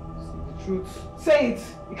 Say the truth. Say it.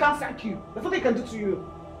 He can't sack you. That's what they can do to you.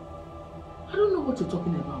 I don't know what you're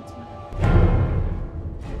talking about, man.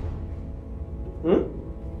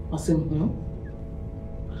 I said, I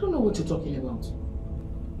don't know what you're talking about.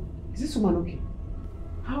 Is this woman okay?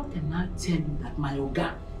 How can I tell you that my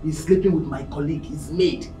Oga is sleeping with my colleague, his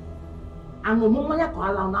maid? And Look.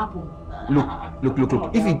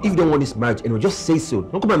 If you don't want this marriage anyway, just say so.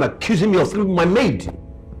 Don't come and accusing me of sleeping with my maid.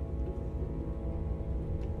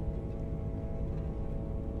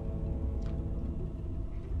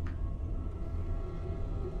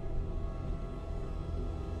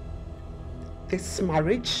 This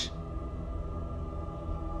marriage,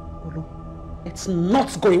 it's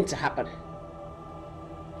not going to happen.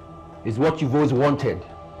 It's what you've always wanted.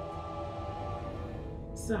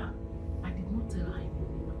 Sir, I did not tell her.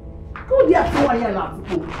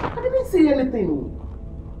 I didn't say anything.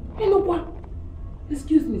 You know what?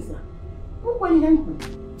 Excuse me, sir. What are you angry?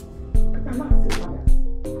 I cannot say that.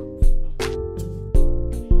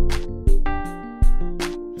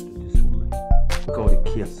 This woman. Look at all the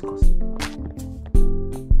chaos causing.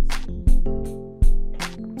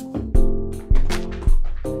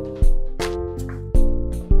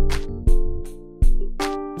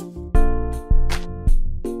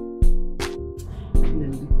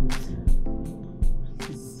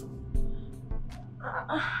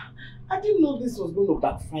 This was going to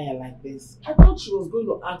backfire like this. I thought she was going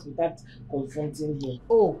to act without confronting him.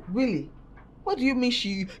 Oh, really? What do you mean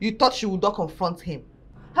you thought she would not confront him?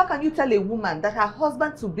 How can you tell a woman that her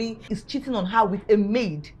husband-to-be is cheating on her with a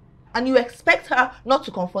maid and you expect her not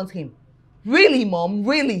to confront him? Really, Mom?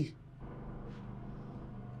 Really?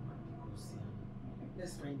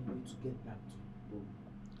 Let's find a way to get back to Bolu.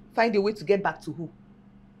 Find a way to get back to who?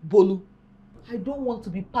 Bolu. I don't want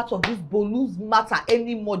to be part of this Bolu's matter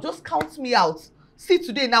anymore. Just count me out. See,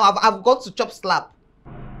 today now I've got to chop slap.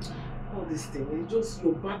 All this thing, it's just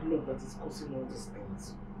your bad luck that is causing all these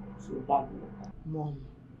things. It's your bad luck. Mom,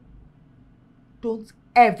 don't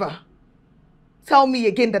ever tell me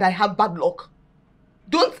again that I have bad luck.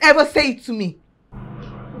 Don't ever say it to me.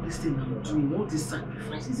 All this thing I'm doing, all this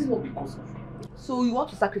sacrifice, is it not because of you? So you want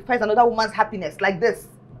to sacrifice another woman's happiness like this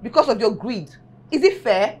because of your greed? Is it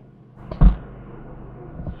fair?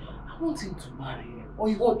 I want him to marry you, or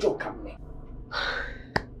you want your company.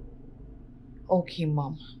 Okay,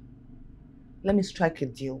 Mom. Let me strike a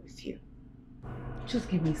deal with you. Just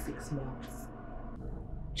give me 6 months.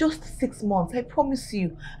 Just 6 months, I promise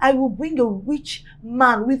you. I will bring a rich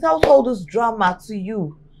man without all this drama to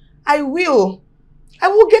you. I will. I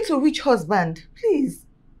will get a rich husband. Please.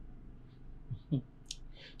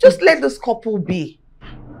 Just let this couple be.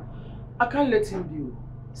 I can't let him be.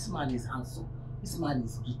 This man is handsome. This man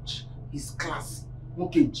is rich. He's classy.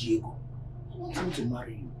 Okay, Diego. I want him to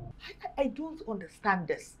marry you. I don't understand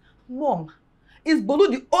this. Mom, is Bolu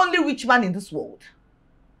the only rich man in this world?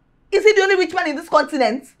 Is he the only rich man in this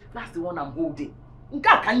continent? That's the one I'm holding. I'm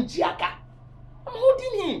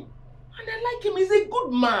holding him. And I like him. He's a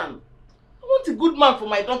good man. I want a good man for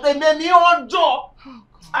my daughter. And then your job.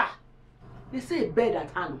 They say a bird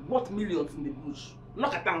at hand worth millions in the bush.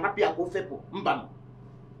 Look at them happy I go fepo. Mbano.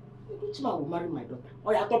 A rich man will marry my daughter.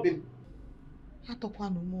 Oh, yeah, top him. I top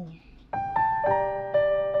one no more.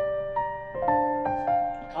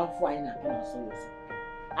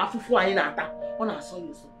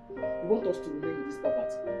 You want us to remain in this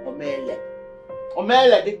poverty? Omele.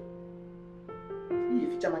 Omele de.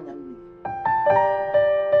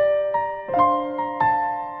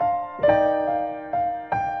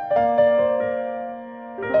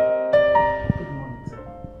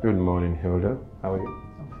 Good morning, Hilda. How are you?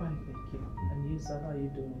 I'm fine, thank you. And you, sir, how are you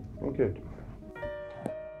doing? I'm good.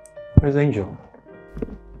 Where's Angel?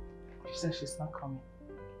 She said she's not coming.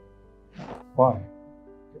 Why?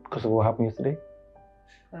 Because of what happened yesterday?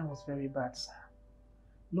 That was very bad, sir.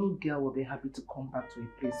 No girl will be happy to come back to a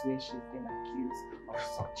place where she's been accused of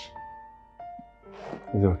such.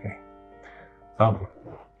 It's okay.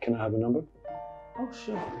 Can I have a number? Oh,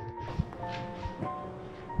 sure.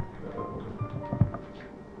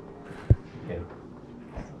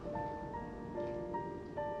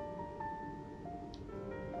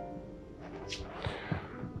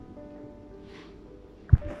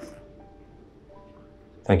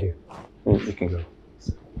 Thank you. You can go.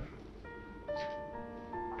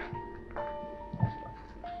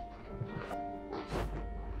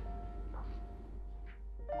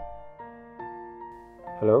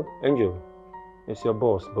 Hello, Angel. It's your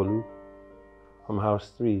boss, Bolu, from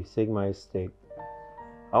House 3, Sigma Estate.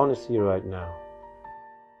 I want to see you right now.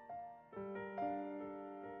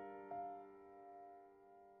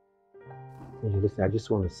 Angel, listen, I just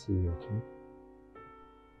want to see you,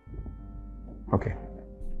 okay? Okay.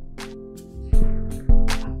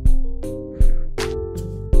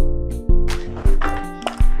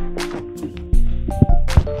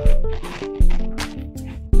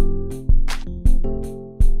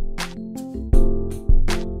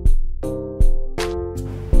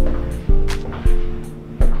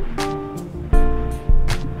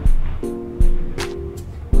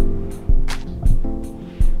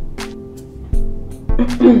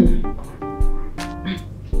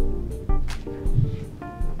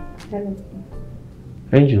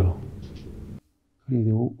 Angel,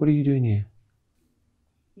 what are you doing here?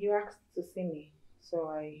 You asked to see me, so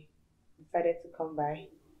I decided to come by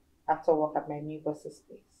after work at my new boss's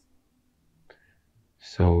place.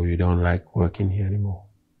 So you don't like working here anymore?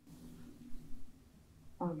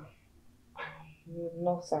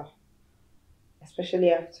 No, sir.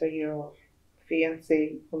 Especially after your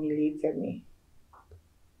fiancé humiliated me.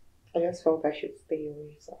 I just felt I should stay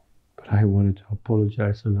away, sir. But I wanted to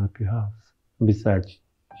apologize on her behalf. Besides,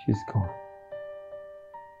 she's gone.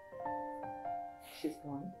 She's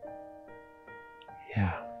gone?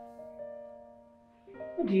 Yeah.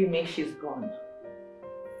 What do you mean she's gone?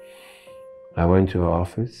 I went to her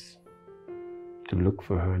office to look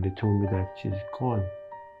for her and they told me that she's gone.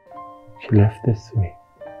 She left this to me.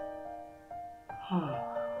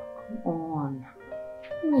 Come on.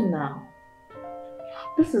 No, now.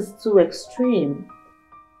 This is too extreme.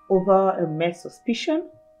 Over a mere suspicion?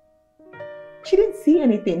 She didn't see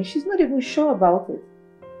anything. She's not even sure about it.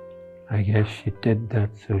 I guess she did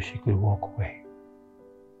that so she could walk away.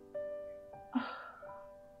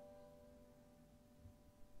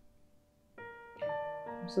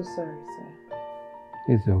 I'm so sorry, sir.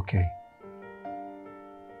 It's okay.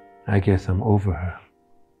 I guess I'm over her.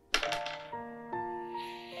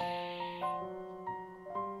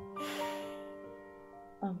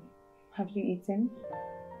 Have you eaten?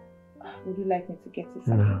 Would you like me to get you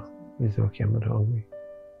something? No, it's okay. I'm not hungry.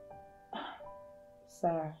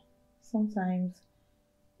 Sir, sometimes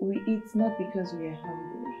we eat not because we are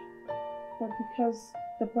hungry, but because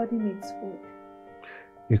the body needs food.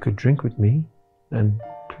 You could drink with me and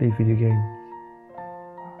play video games.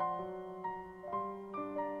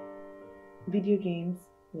 Video games,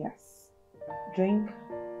 yes. Drink,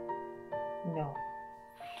 no.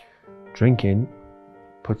 Drinking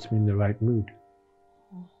puts me in the right mood.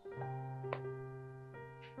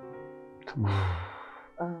 Come on.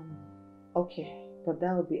 Okay, but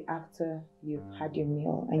that will be after you've had your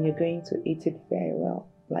meal and you're going to eat it very well.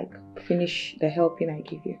 Like, finish the helping I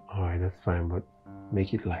give you. Alright, that's fine, but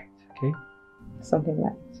make it light, okay? Something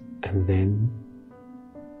light. And then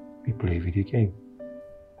we play video game.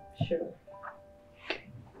 Sure. Okay.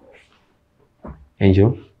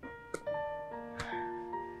 Angel,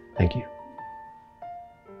 thank you.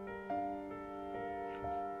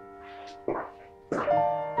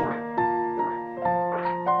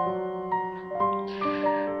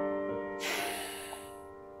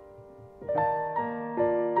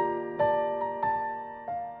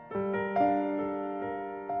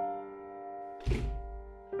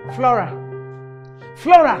 Flora!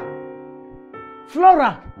 Flora! Flora!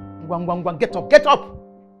 Gwang, get up, get up!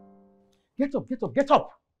 Get up, get up, get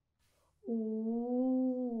up!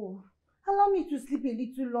 Oh, allow me to sleep a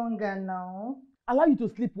little longer now. Allow you to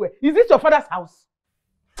sleep where? Is this your father's house?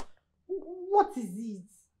 What is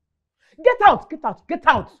it? Get out, get out, get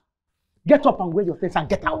out! Get up and wear your things and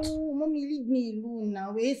get out. Oh, mommy, leave me alone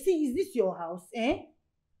now. See, is this your house, eh?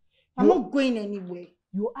 I'm not going anywhere.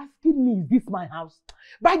 You're asking me, is this my house?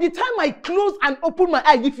 By the time I close and open my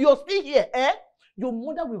eyes, if you're still here, your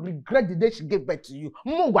mother will regret the day she gave birth to you.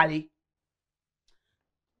 Mungwale.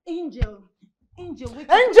 Angel,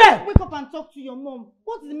 wake up and talk to your mom.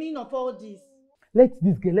 What's the meaning of all this? Let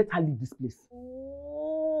her leave this place.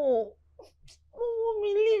 Oh,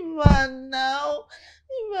 mommy, leave her now.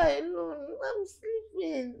 Leave her alone. I'm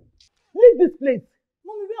sleeping. Leave this place.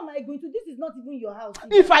 Mommy, where am I going to? This is not even your house.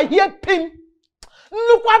 If I hear pim,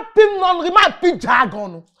 look what pim non remind pim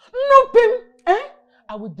jargon. No pim,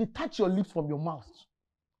 I will detach your lips from your mouth.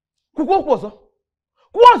 Kuko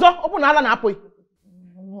open ala na apoy.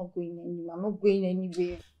 I'm not going anywhere. I'm not going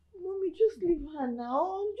anywhere. Mommy, just leave her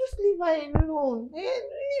now. Just leave her alone.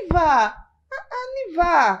 Leave her.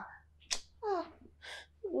 Never. I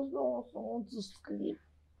want to sleep.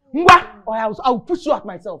 Mwa, or I'll push you out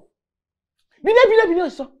myself.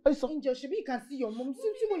 Angel, Shebi, you can see your mom.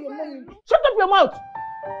 See what your mom is. Shut up your mouth.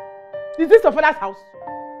 Is this your father's house?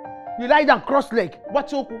 You lie down cross-leg.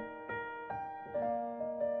 What's your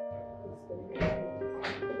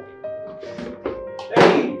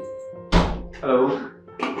Hey! Hello.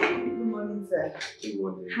 Good morning, sir. Good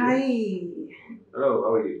morning. Hi. Hello,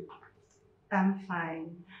 how are you? I'm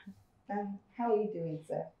fine. How are you doing,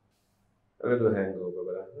 sir? A little hangover,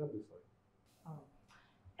 but I'll be fine. Oh.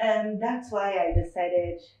 That's why I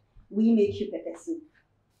decided we make you pepper soup.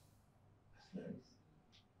 That's nice.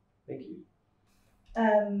 Thank you.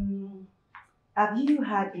 Have you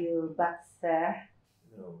had your bath, sir?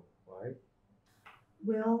 No. Why?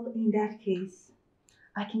 Well, in that case,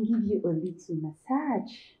 I can give you a little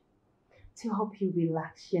massage to help you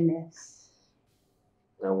relax your nerves.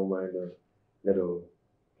 I won't mind a little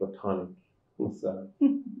platonic massage.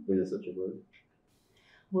 Is there such a word?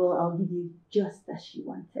 Well, I'll give you just as you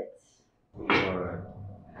wanted. Alright.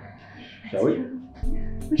 Shall we?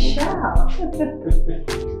 We shall.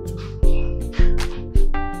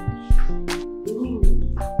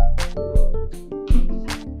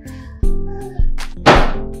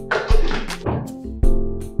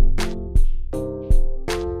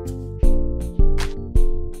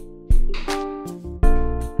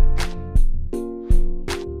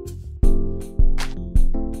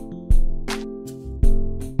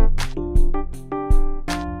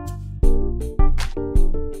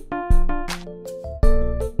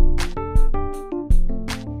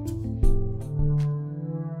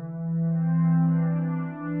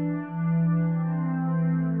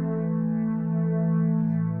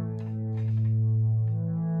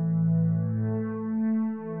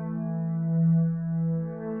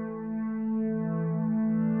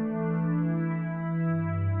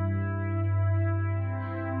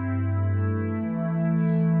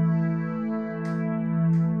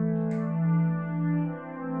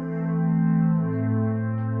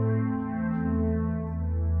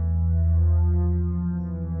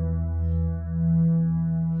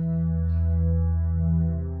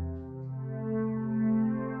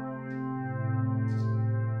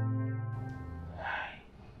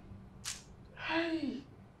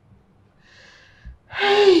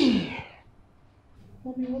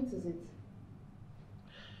 Mommy, what is it?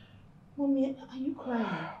 Mommy, are you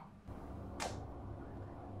crying?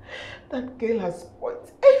 That girl has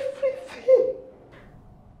spoiled everything.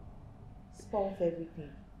 Spoiled everything.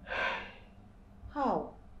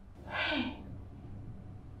 How?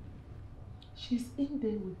 She's in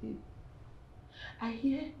there with him. I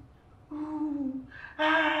hear, ooh,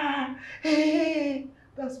 ah, hey.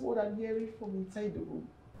 That's what I'm hearing from inside the room.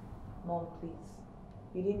 Mom, please.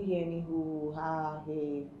 You didn't hear any who,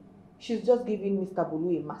 hey. She's just giving Mr.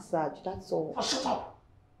 Bulu a massage, that's all. Oh, shut up!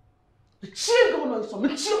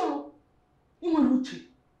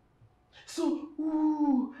 So,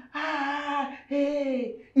 ooh, ah,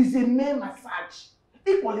 hey, is a male massage.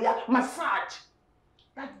 Equally, massage.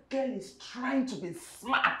 That girl is trying to be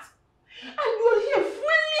smart. And you're here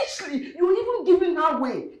foolishly. You're even giving her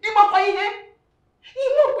way.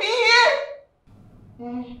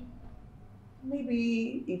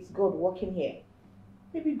 Maybe it's God working here.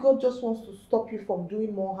 Maybe God just wants to stop you from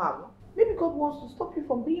doing more harm. Maybe God wants to stop you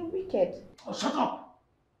from being wicked. Oh, shut up!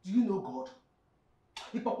 Do you know God?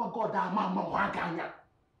 Do you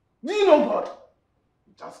know God?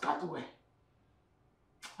 You just got away.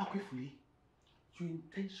 Akwefuli, you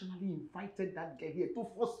intentionally invited that girl here to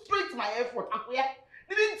frustrate my effort.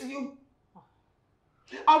 Didn't you?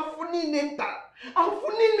 I'm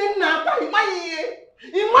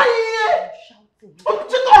shouting. Oh,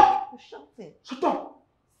 shut up! You're shouting. Shut up!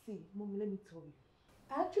 See, Mommy, let me tell you.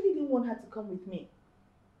 I actually didn't want her to come with me.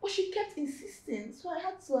 But she kept insisting, so I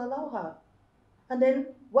had to allow her. And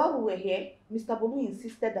then, while we were here, Mr. Bolu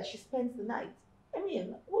insisted that she spends the night. I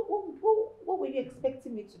mean, what were you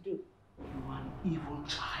expecting me to do? You are an evil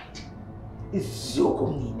child. It's your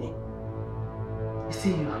name. You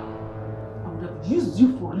see, I would have used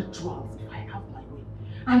you for rituals if I have my way.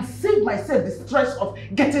 And save myself the stress of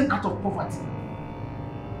getting out of poverty.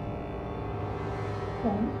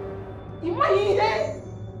 Imaye!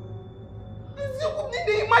 It's your name,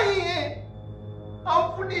 Imaye!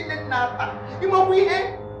 I'm putting it now.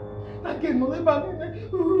 Imaye! Again, no,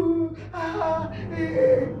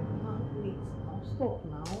 Wait, stop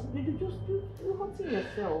now. You're hurting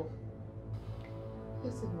yourself.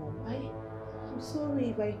 Listen, Mom, I'm sorry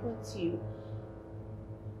if I hurt you.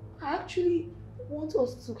 I actually want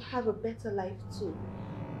us to have a better life too.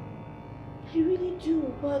 I really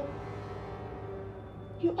do, but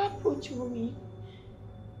Your approach, mommy.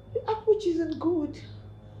 Your approach isn't good.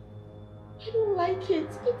 I don't like it.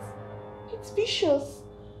 It's vicious.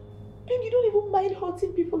 And you don't even mind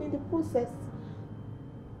hurting people in the process.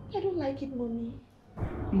 I don't like it, mommy.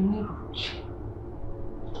 You need to change.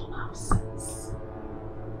 You don't have sense.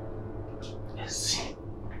 Yes.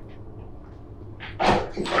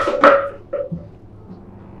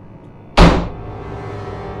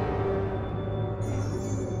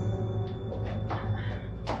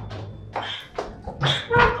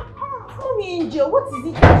 Mommy Angel, what is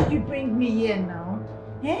it? Why did you bring me here now?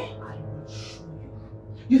 Eh? I will show you.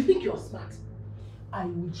 You think you're smart? I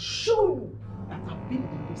will show you that I've been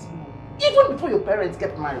in this world even before your parents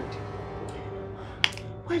get married.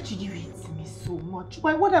 Why did you hate me so much?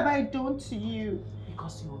 Why? What have I done to you?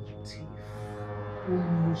 Because you're a thief.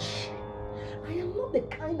 I am not the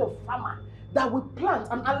kind of farmer that will plant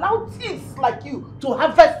and allow thieves like you to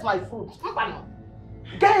harvest my fruit.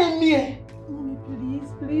 Get in here. Mommy,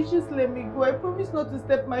 please just let me go. I promise not to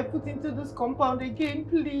step my foot into this compound again,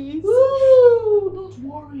 please. Ooh, don't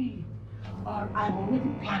worry. I'm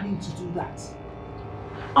already planning to do that.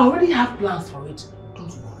 I already have plans for it.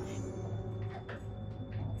 Don't worry.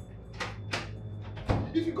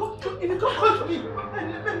 If you come close to me, if you come close to me,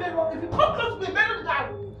 let him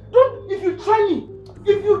down. Don't. If you try me,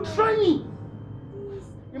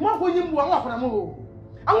 you might go in.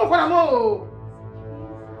 I'm not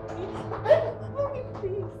Mommy,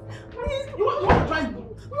 please. You want to try me?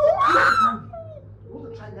 You want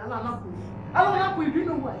to try me? I don't know. Do you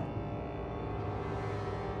know why?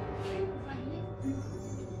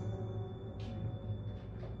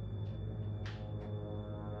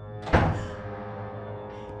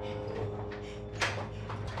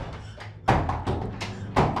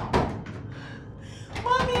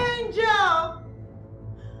 Mommy Angel!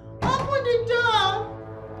 Open the door!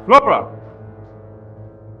 Flora!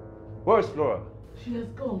 Where is Flora? She has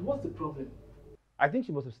gone. What's the problem? I think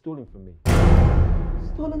she must have stolen from me.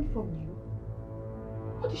 Stolen from you?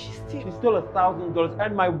 What did she steal? She stole $1,000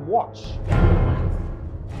 and my watch.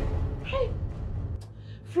 Hey!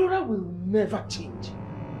 Flora will never change.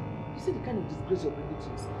 You see the kind of disgrace you're bringing to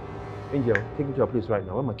yourself. Angel, take me to her place right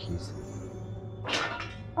now. Where are my keys?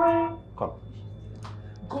 Come.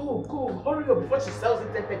 Go. Hurry up before she sells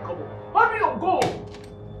it 10 kobo. Hurry up, go!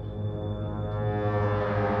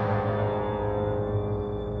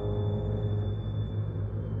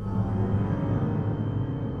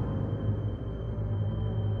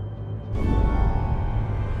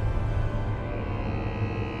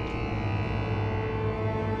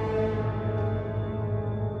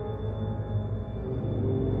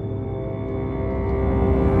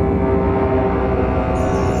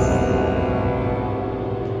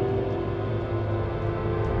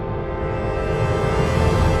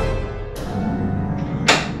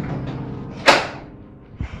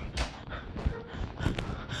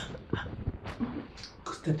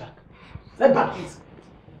 Step back, please.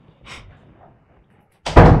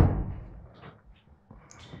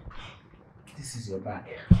 This is your bag.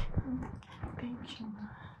 Thank you.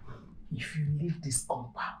 If you leave this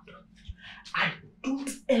compound, I don't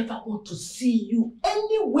ever want to see you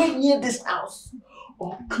anywhere near this house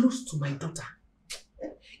or close to my daughter.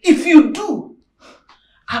 If you do,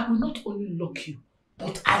 I will not only lock you,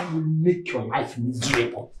 but I will make your life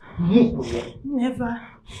miserable. Never,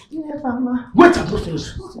 ma. Wait, I'm not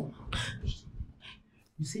finished.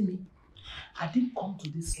 You see me? I didn't come to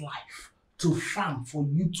this life to farm for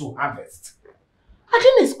you to harvest. I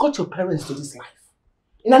didn't escort your parents to this life.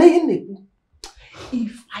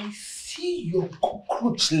 If I see your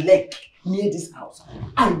cockroach leg near this house,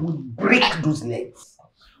 I will break those legs.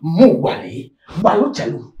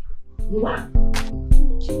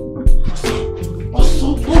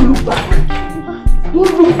 Also, don't look back.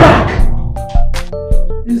 Don't look back.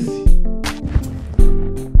 Easy.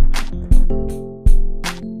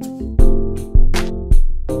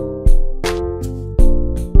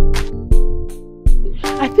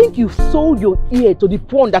 I think you sold your ear to the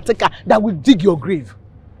poor undertaker that will dig your grave.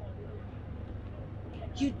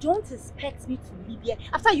 You don't expect me to leave here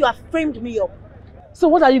after you have framed me up. So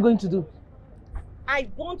what are you going to do? I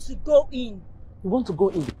want to go in. You want to go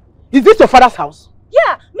in? Is this your father's house?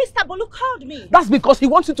 Yeah, Mr. Bolu called me. That's because he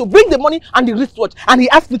wants you to bring the money and the wristwatch and he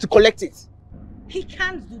asked me to collect it. He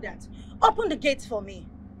can't do that. Open the gate for me.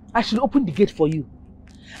 I should open the gate for you.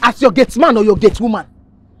 As your gate man or your gate woman.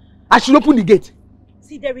 I should open the gate.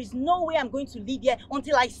 See, there is no way I'm going to leave here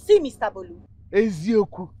until I see Mr. Bolu.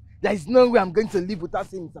 Ezioku, there is no way I'm going to leave without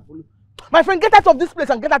seeing Mr. Bolu. My friend, get out of this place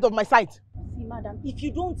and get out of my sight. See, madam, if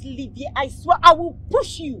you don't leave here, I swear I will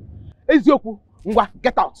push you. Ezioku, Ngwa,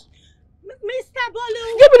 get out. Mr. Bolu!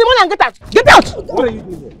 Give me the money and get out! Get out! What are you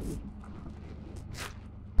doing here?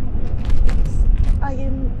 I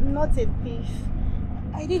am not a thief.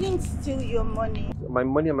 I didn't steal your money. My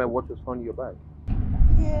money and my watch was found in your bag.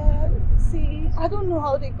 Yeah, see, I don't know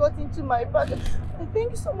how they got into my bag. I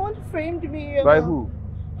think someone framed me. By who?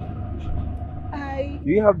 I...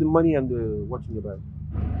 Do you have the money and the watch in your bag?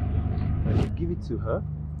 Give it to her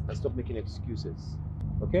and stop making excuses.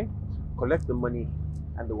 Okay? Collect the money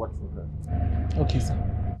and the watch from her. Okay, sir.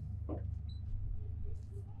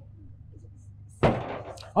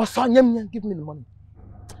 Oh, son, give me the money.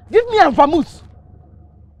 Give me a vamoose.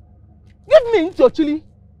 Give me into your chili.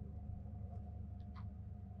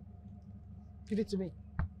 Give it to me.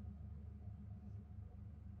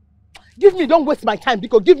 Give me, don't waste my time,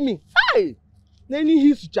 because give me. Hey! Neni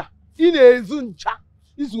hisucha. In a zuncha.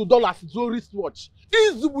 Isu dollars, zo wristwatch.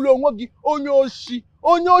 Isu bulongogi, onyoshi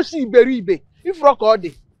iberibe. If rock all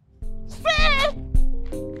day. Say!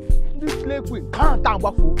 This slave queen can't talk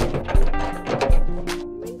about food.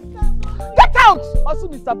 Get out! Also,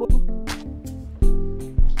 Mr. Bolu.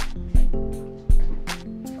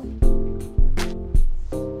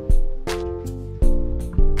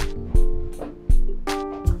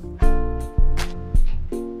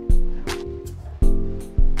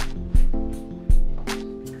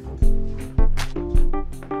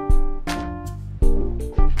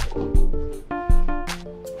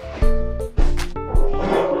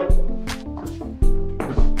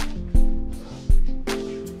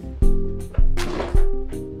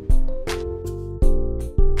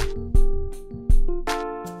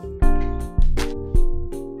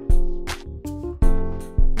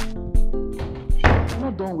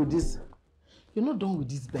 You're not done with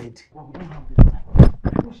this bed. Well, we don't have this time.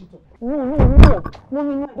 No,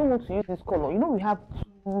 Mommy, I don't want to use this color. You know we have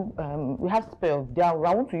two, we have spare of there. I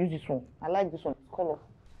want to use this one. I like this one. It's color.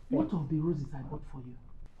 What of the roses I bought for you?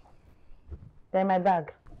 They're in my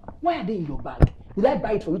bag. Why are they in your bag? Did I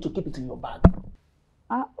buy it for you to keep it in your bag?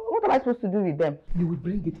 What am I supposed to do with them? You will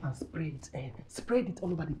bring it and spread it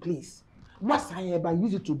all over the place. Once I ever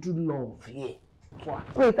use it to do love here.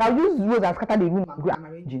 Wait, I'll use rose and scatter the room and go. I'm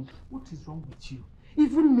arranging. What is wrong with you?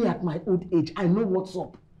 Even me at my old age, I know what's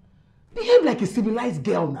up. Behave like a civilized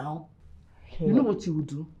girl now. Okay. You know what you will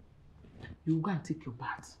do? You will go and take your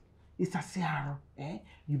bath. It's a SNARE,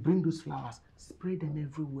 You bring those flowers, spray them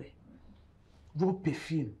everywhere. Rub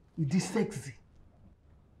perfume. It is sexy.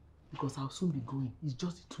 Because I'll soon be going. It's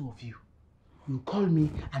just the two of you. You call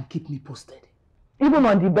me and keep me posted. Even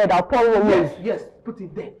on the bed, I'll pour away. Yes, put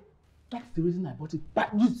it there. That's the reason I bought it.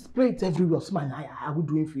 But you spray it everywhere. So man, I will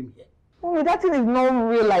doing film here. Mommy, that thing is not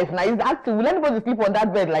real life now. It's acting. Will anybody sleep on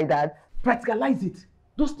that bed like that? Practicalize it.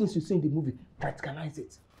 Those things you see in the movie, practicalize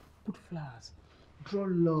it. Put flowers. Draw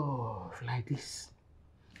love like this.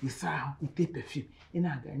 It's how you take perfume. You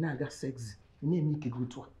got sexy. You make a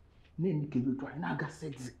good one. You got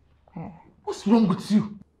sexy. What's wrong with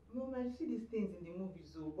you? Mom, I see these things in the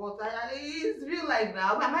movies, though, but it's real life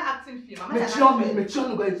now. Am I acting film? Am I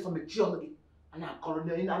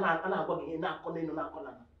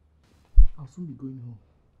I'll soon be going home.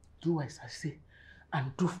 Do as I say,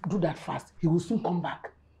 and do that fast. He will soon come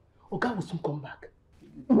back. Oga will soon come back.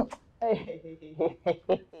 Why are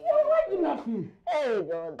you laughing? Hey,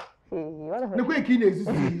 God.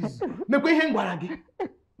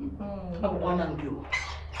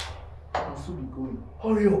 I'll soon be going.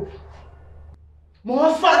 Hurry up.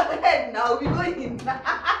 More fast ahead now. We're going.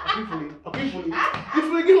 Okay, fully.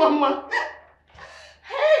 If we give one more.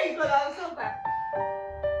 Hey, God, I'm so bad.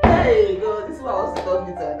 Hey, God, this is what I was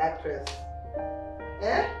talking to an actress.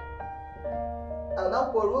 Eh? I'll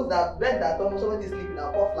now pour rose that bed that almost somebody sleeping.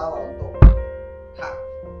 I'll pour flower on top. Ha.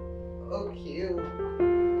 Okay.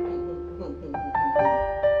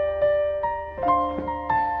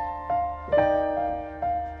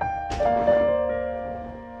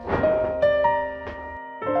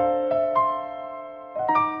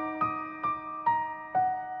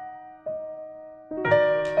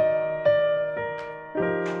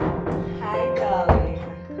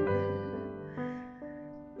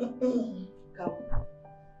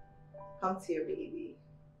 Come to your baby.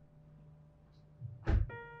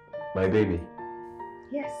 My baby?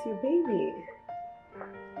 Yes, your baby.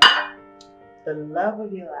 The love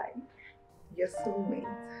of your life. Your soulmate.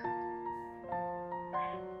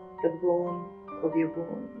 The bone of your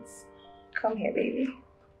bones. Come here, baby.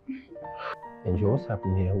 Angel, what's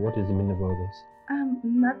happening here? What is the meaning of all this?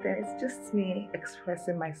 Nothing. It's just me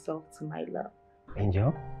expressing myself to my love.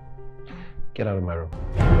 Angel? Get out of my room.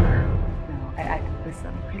 No,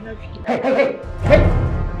 listen, I love you. Hey!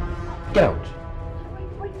 Get out!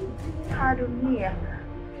 Why are you doing hard on me? I love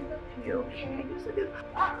you. You okay?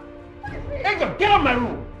 Angel, get out of my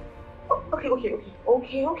room!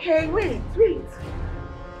 Okay. Wait.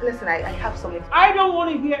 Listen, I have something. I don't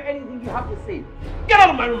want to hear anything you have to say. Get out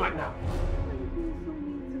of my room right now!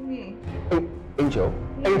 Angel?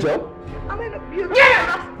 Angel? I'm in a beautiful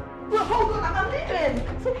house. Well, hold on, I'm leaving.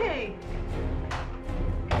 It's okay.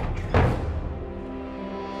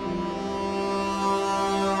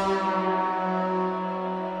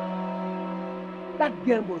 That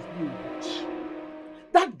girl must be a witch.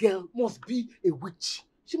 That girl must be a witch.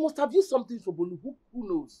 She must have used something for Bolu. Who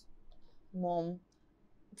knows? Mom,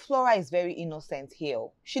 Flora is very innocent here.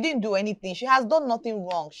 She didn't do anything. She has done nothing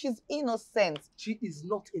wrong. She's innocent. She is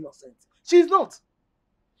not innocent. She is not.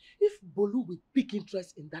 If Bolu will pick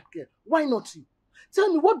interest in that girl, why not you?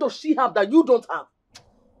 Tell me, what does she have that you don't have?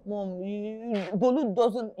 Mom, Bolu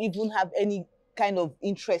doesn't even have any kind of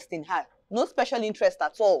interest in her. No special interest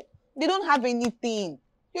at all. They don't have anything.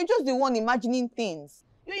 You're just the one imagining things.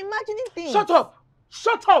 You're imagining things. Shut up!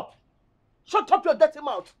 Shut up! Shut up your dirty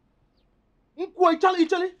mouth! Shut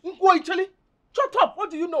up! What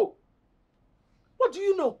do you know? What do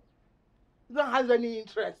you know? You don't have any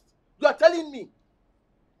interest. You are telling me.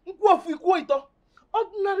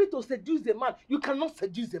 Ordinary to seduce a man. You cannot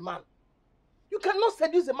seduce a man. You cannot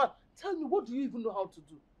seduce a man. Tell me, what do you even know how to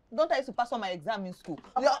do? Don't I used to pass on my exam in school?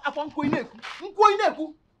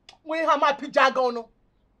 We have my pijagono.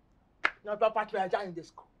 Now, Papa, in the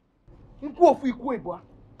school.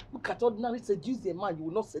 Look at ordinary seduce a man. You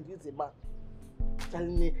will not seduce a man.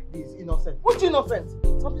 Telling me he is innocent. Which innocent?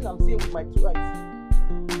 Something I'm seeing with my two eyes.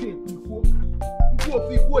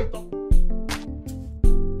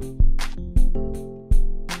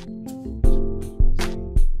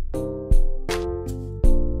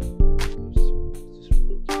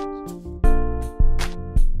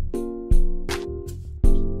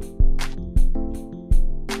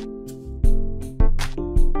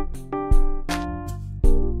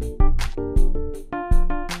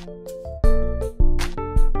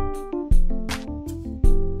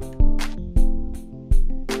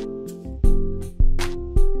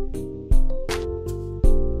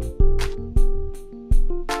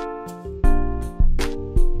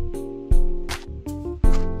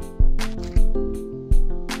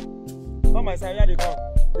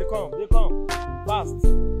 They come. Fast.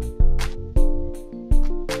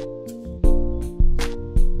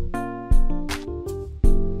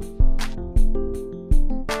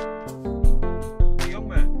 Young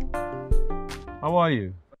man. How are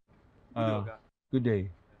you? Good day.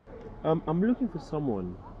 I'm looking for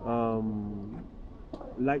someone.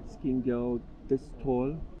 Light-skinned girl, this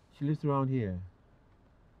tall. She lives around here.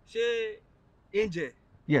 She Angel.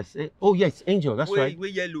 Yes. Oh, yes, Angel. That's right.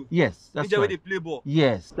 We yellow. Yes, that's Angel right. Angel where they play ball.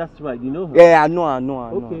 Yes, that's right. You know her? Yeah, I know.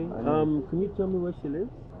 Okay. Can you tell me where she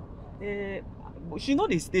lives? She know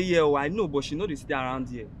they stay here. I know, but she know they stay around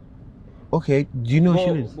here. Okay. Do you know where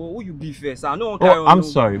she lives? But who you be first? I know. Oh, I'm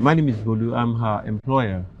sorry. My name is Bolu. I'm her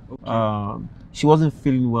employer. Okay. She wasn't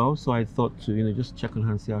feeling well, so I thought to, just check on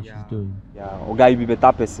her and see how she's doing. Yeah. Okay, you be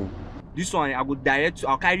better person. This one, I go direct you.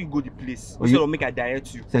 I'll carry you go the place. Instead of make I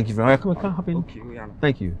direct you. Thank you very much. Come on, hop in. Okay, yeah.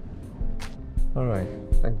 Thank you. All right.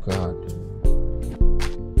 Thank God.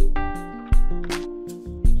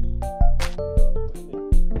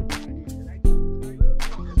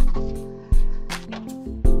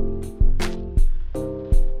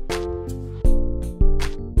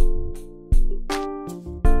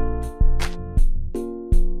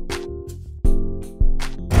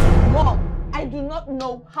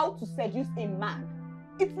 Know how to seduce a man.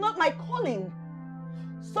 It's not my calling.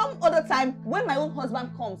 Some other time when my own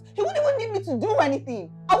husband comes, he wouldn't even need me to do anything.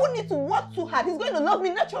 I wouldn't need to work too hard. He's going to love me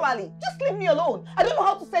naturally. Just leave me alone. I don't know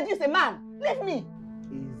how to seduce a man. Leave me.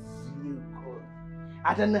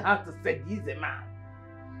 I don't know how to seduce a man.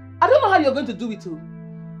 I don't know how you're going to do it too.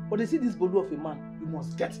 But you see this Bolu of a man, you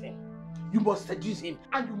must get him. You must seduce him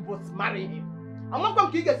and you must marry him. I'm not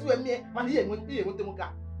going to get you a man.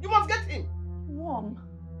 You must get him. Mom,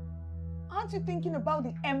 aren't you thinking about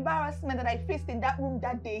the embarrassment that I faced in that room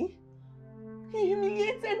that day? He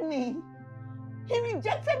humiliated me. He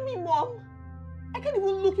rejected me, Mom. I can't even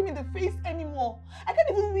look him in the face anymore. I can't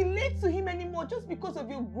even relate to him anymore just because of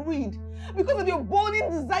your greed. Because of your burning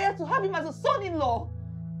desire to have him as a son-in-law.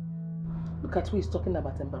 Look at who is talking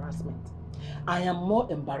about embarrassment. I am more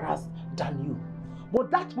embarrassed than you. But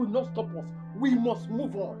that will not stop us. We must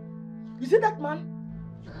move on. You see that man?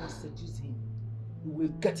 You must seduce him. You will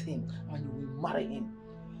get him and you will marry him.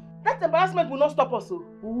 That embarrassment will not stop us, so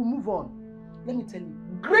we will move on. Let me tell you,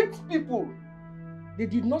 great people, they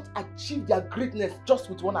did not achieve their greatness just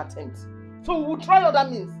with one attempt. So we will try other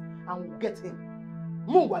means and we'll get him.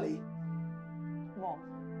 Mungwale.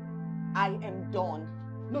 I am done.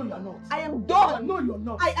 No, you're not. I am done. No, you're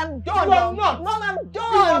not. I am done. You are not. Mom, I'm You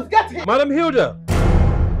done. must get him. Madam Hilda!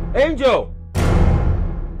 Angel!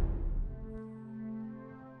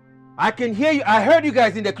 I can hear you. I heard you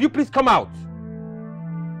guys in there. Could you please come out?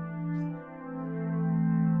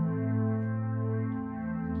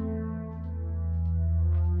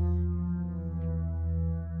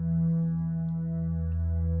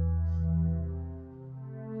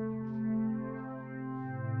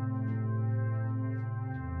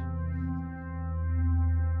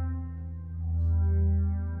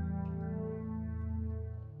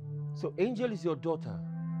 So Angel is your daughter?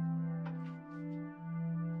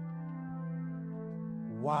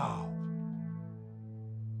 Wow.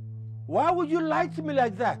 Why would you lie to me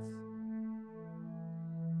like that?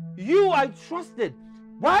 You I trusted.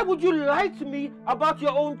 Why would you lie to me about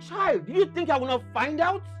your own child? Do you think I will not find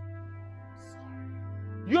out?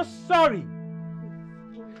 You're sorry.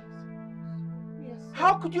 Yes.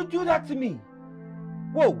 How could you do that to me?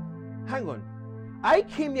 Whoa, hang on. I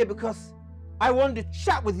came here because I wanted to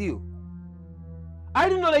chat with you. I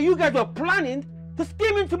didn't know that you guys were planning to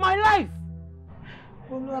scheme into my life.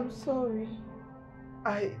 Bolu, I'm sorry.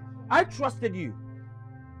 I trusted you.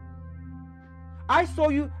 I saw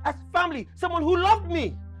you as family, someone who loved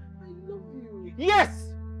me. I love you.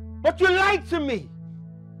 Yes, but you lied to me.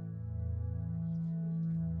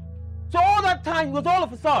 So all that time was all a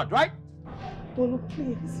facade, right? Bolu,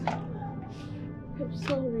 please. I'm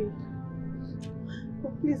sorry.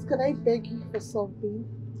 But please, can I beg you for something?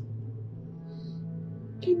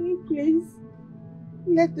 Can you please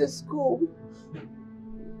let this go?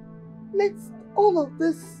 Let all of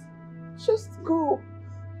this just go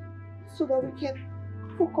so that we can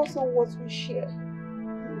focus on what we share.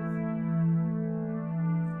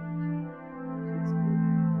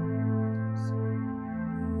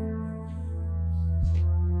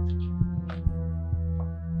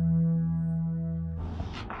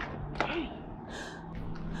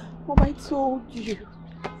 Mom, I told you.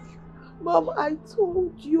 Mom, I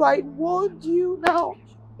told you. I warned you. Now,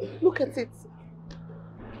 look at it.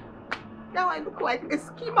 Now I look like a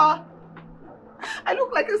schemer. I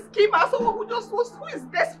look like a schemer, someone who is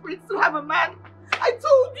desperate to have a man. I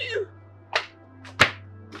told you.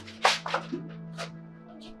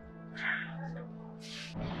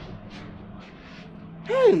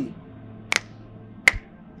 Hey!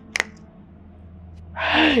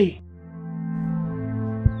 Hey!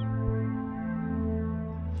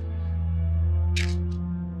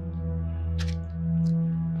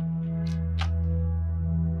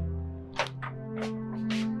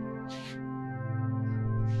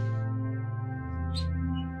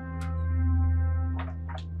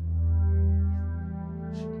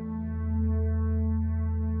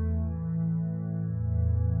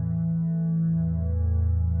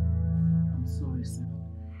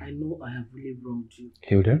 I have really wronged you.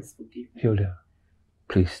 Hilda? Please forgive me. Hilda,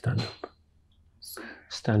 please stand up.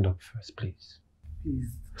 Stand up first, please.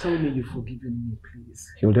 Please, tell me you've forgiven me,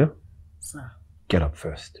 please. Hilda? Sir. Get up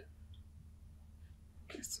first.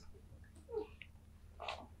 Please.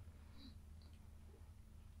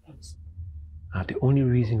 The only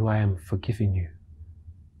reason why I'm forgiving you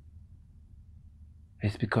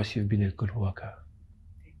is because you've been a good worker.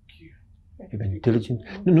 You've been diligent.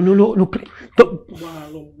 No, please. Don't.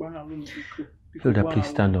 Hilda, please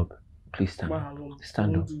stand up. Please stand up.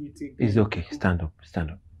 Stand up. It's okay. Stand up.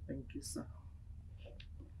 Stand up. Thank you, sir.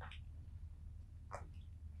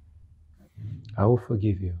 I will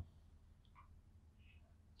forgive you.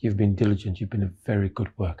 You've been diligent. You've been a very good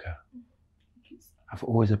worker. I've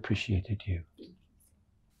always appreciated you.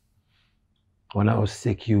 When I was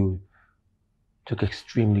sick, you took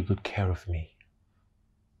extremely good care of me.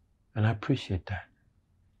 And I appreciate that.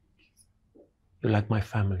 You're like my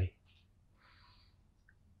family.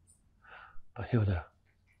 But Hilda,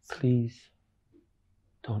 please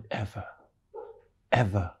don't ever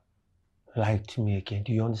lie to me again.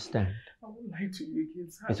 Do you understand? I won't lie to you again,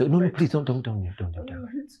 sir. So, no, please don't do that. I won't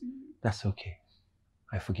lie to you. That's okay.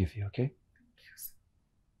 I forgive you, okay? Thank you, sir.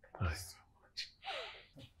 All right.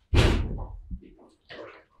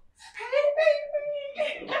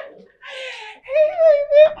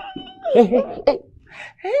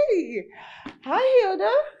 Hey! Hi,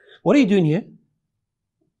 Hilda. What are you doing here?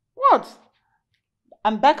 What?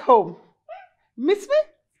 I'm back home. Miss me?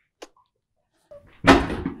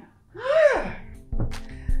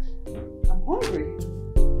 I'm hungry.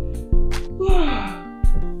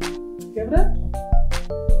 Hilda?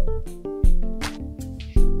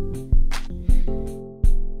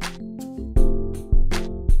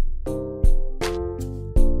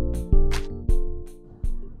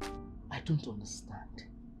 I don't understand.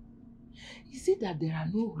 Is it that there are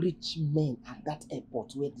no rich men at that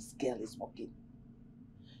airport where this girl is working?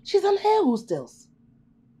 She's an air hostess.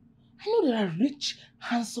 I know there are rich,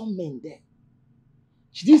 handsome men there.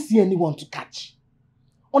 She didn't see anyone to catch.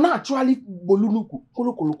 Ona actually bolunuku,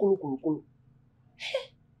 kolo.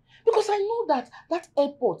 Because I know that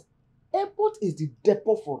airport is the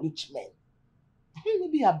depot for rich men.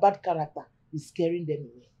 Maybe her bad character is scaring them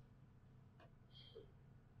away.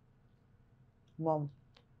 Mom,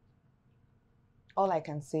 all I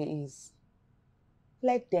can say is,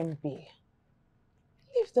 let them be.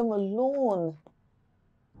 Leave them alone.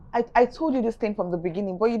 I told you this thing from the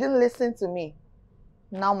beginning, but you didn't listen to me.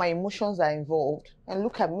 Now my emotions are involved. And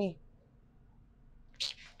look at me.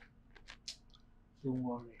 Don't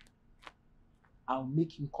worry. I'll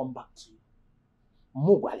make him come back to you.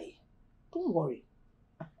 Mogwale. Don't worry.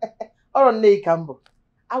 I will make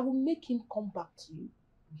him come back to you.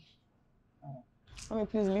 Mommy,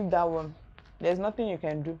 please leave that one. There's nothing you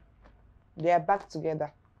can do. They are back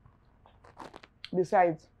together.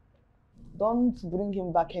 Besides, don't bring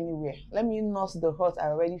him back anywhere. Let me nurse the hurt I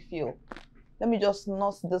already feel. Let me just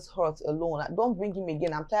nurse this hurt alone. Don't bring him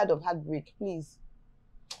again. I'm tired of heartbreak, please.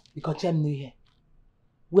 Because I'm new here.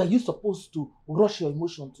 Were you supposed to rush your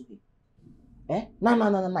emotion to him? Eh?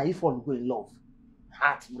 No. If all go in love.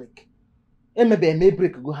 Heartbreak. Maybe I may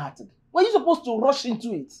break go hearted. Were you supposed to rush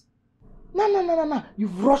into it? No.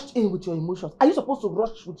 You've rushed in with your emotions. Are you supposed to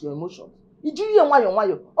rush with your emotions?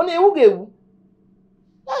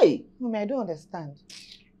 Hey! Mommy, I don't understand.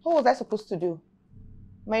 What was I supposed to do?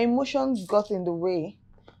 My emotions got in the way.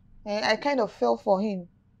 And I kind of fell for him.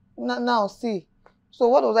 Now, see. So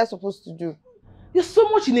what was I supposed to do? You're so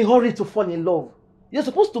much in a hurry to fall in love. You're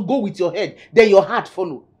supposed to go with your head, then your heart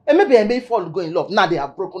follow. And maybe I may fall to go in love. Now they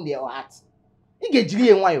have broken their hearts. It's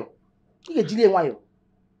you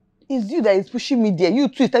that is pushing me there. You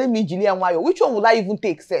too is telling me Jillian Wayo. Which one will I even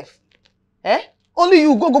take, Seth? Eh? Only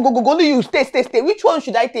you, go. Only you, stay. Which one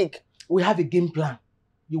should I take? We have a game plan.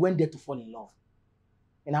 You went there to fall in love.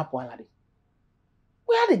 In Apualade.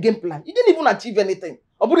 We had a game plan. You didn't even achieve anything.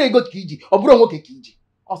 Obura you got Kiji. Obura woke Kiji.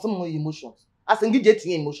 Or some more emotions. As in get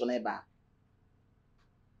emotion ever.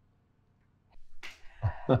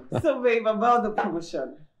 So babe, about the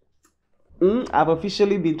promotion. I've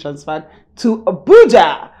officially been transferred to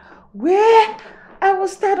Abuja, where I will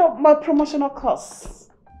start up my promotional course.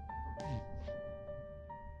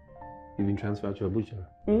 You've been transferred to Abuja?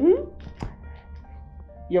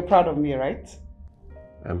 You're proud of me, right?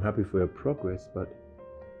 I'm happy for your progress, but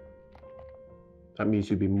that means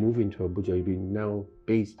you'll be moving to Abuja. You'll be now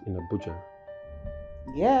based in Abuja.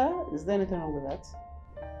 Yeah, is there anything wrong with that?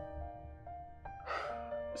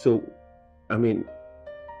 So, I mean,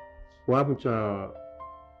 what happened to our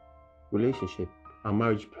relationship, our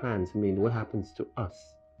marriage plans? I mean, what happens to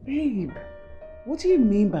us? Babe, what do you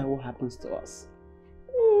mean by what happens to us?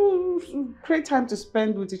 Great time to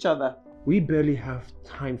spend with each other. We barely have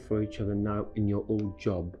time for each other now in your old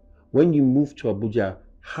job. When you move to Abuja,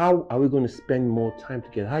 how are we going to spend more time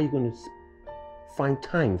together? How are you going to find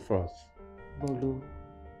time for us? Bolu,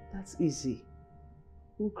 that's easy.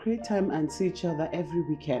 We'll create time and see each other every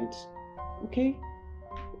weekend. Okay?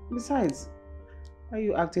 Besides, why are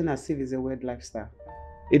you acting as if it's a weird lifestyle?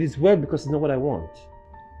 It is weird because it's not what I want.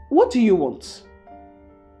 What do you want?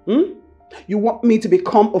 You want me to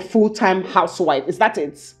become a full-time housewife, is that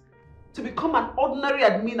it? To become an ordinary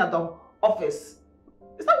admin at the office?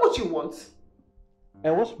 Is that what you want?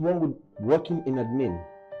 And what's wrong with working in admin?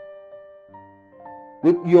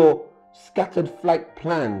 With your scattered flight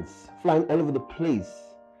plans, flying all over the place.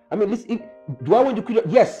 I mean, listen, do I want you to quit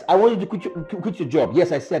your... Yes, I want you to quit your job.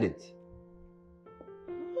 Yes, I said it.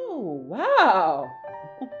 Oh, wow.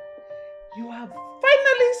 You have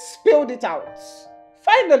finally spilled it out.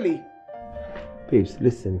 Finally. Babes,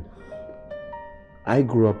 listen. I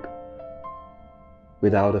grew up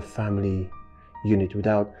without a family unit,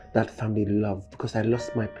 without that family love, because I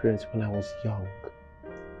lost my parents when I was young.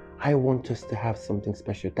 I want us to have something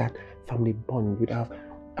special, that family bond with our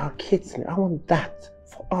kids. I want that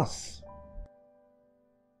for us.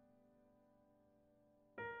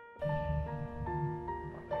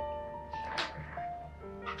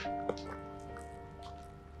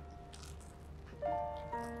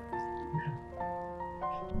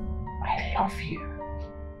 I love you.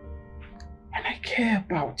 And I care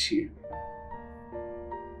about you.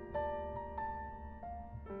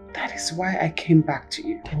 That is why I came back to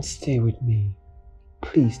you. Then stay with me.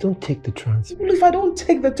 Please, don't take the transfer. Well, if I don't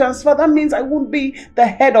take the transfer, that means I won't be the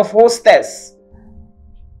head of hostess.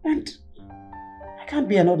 And I can't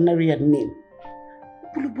be an ordinary admin.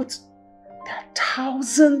 But There are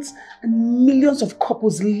thousands and millions of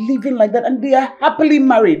couples living like that and they are happily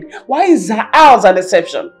married. Why is ours an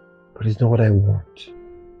exception? But it's not what I want.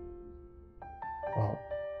 Well,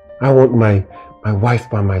 I want my wife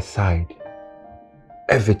by my side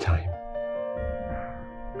every time.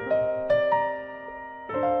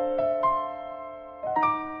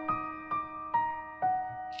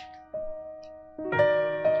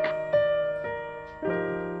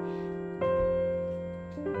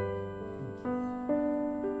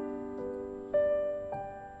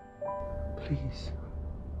 Please,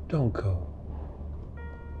 don't go.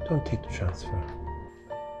 Don't take the transfer.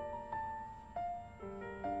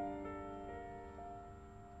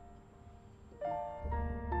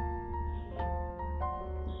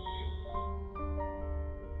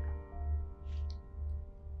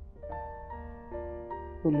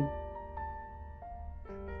 Olu,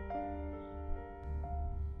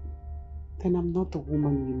 then I'm not the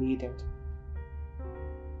woman you needed.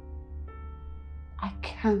 I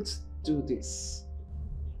can't do this.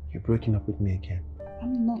 You're breaking up with me again.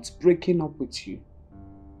 I'm not breaking up with you.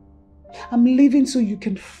 I'm leaving so you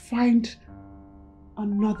can find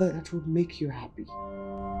another that will make you happy.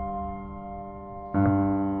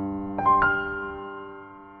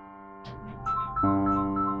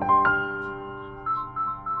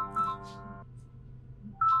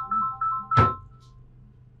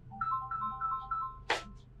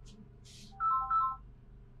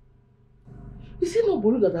 Is it not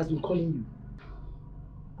Bolu that has been calling you?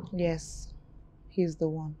 Yes, he's the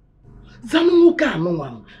one. Zanumuka no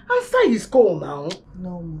one. Answer his call now.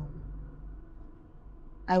 No, Mom.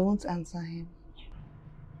 I won't answer him.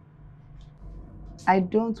 I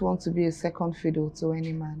don't want to be a second fiddle to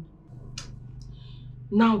any man.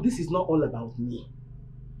 Now this is not all about me.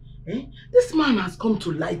 Eh? This man has come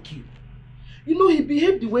to like you. You know, he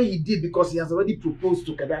behaved the way he did because he has already proposed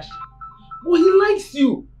to Kadashi. But he likes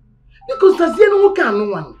you. Because Zanumuka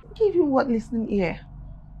no one. Give him what listening ear.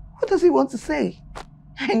 What does he want to say?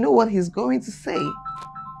 I know what he's going to say.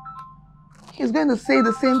 He's going to say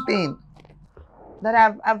the same thing. That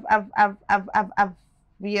I've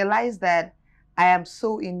realized that I am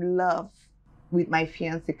so in love with my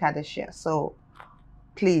fiancé Kadeshia. So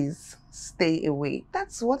please stay away.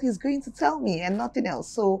 That's what he's going to tell me and nothing else.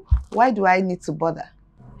 So why do I need to bother?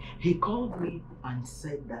 He called me and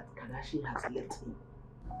said that Kadashi has left him.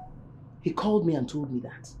 He called me and told me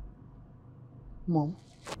that. Mom.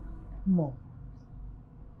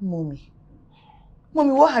 Mommy,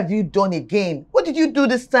 what have you done again? What did you do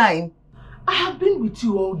this time? I have been with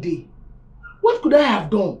you all day. What could I have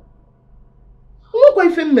done? I'm not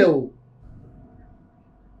quite female.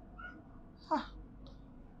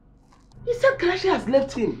 He said Kadashi has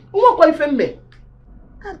left him. I'm not quite female.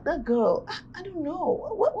 That girl, I don't know.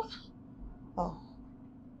 What? Oh,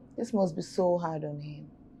 this must be so hard on him.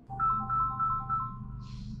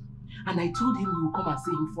 And I told him you will come and see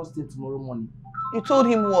him first thing tomorrow morning. You told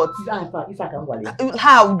him what? If I can go.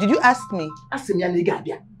 How? Did you ask me? Ask him,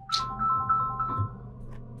 Yanigabia.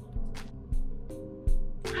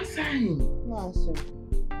 Answer him. No answer.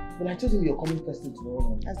 But I told him you're coming first thing tomorrow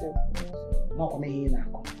morning. That's it. Not coming here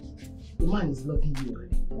now. The man is loving you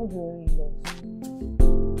already. What do you really love?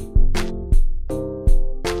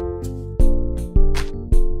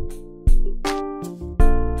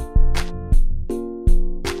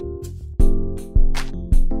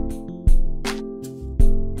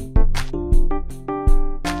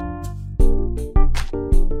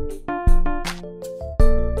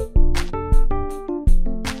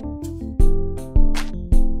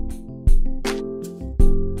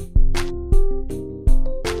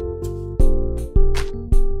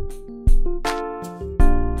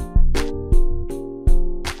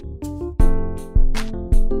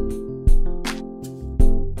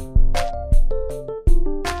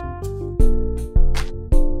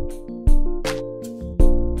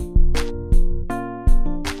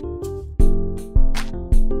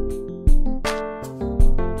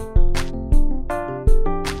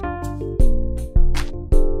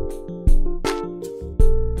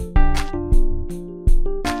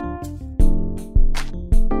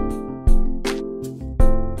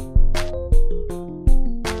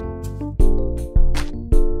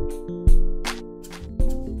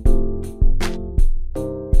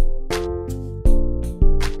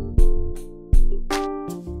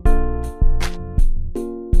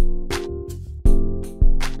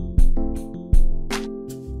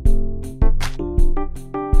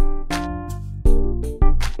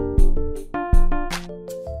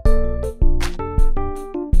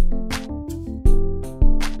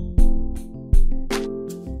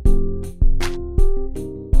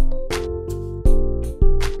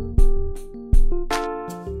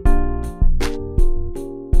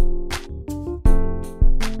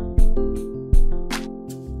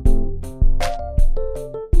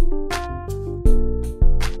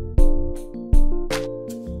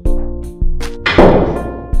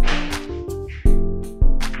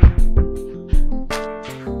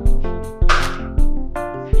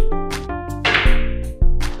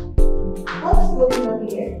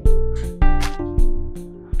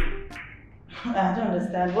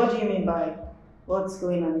 What do you mean by what's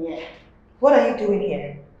going on here? What are you doing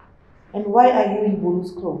here? And why are you in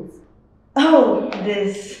Bolu's clothes? Oh,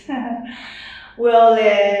 this. Well,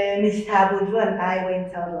 Mr. Abudu and I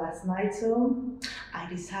went out last night, so I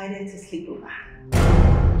decided to sleep over.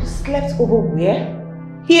 You slept over where?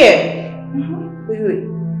 Here? Wait.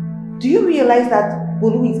 Do you realize that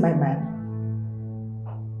Bolu is my man?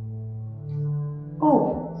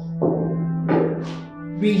 Oh.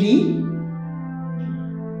 Really?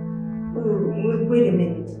 Wait a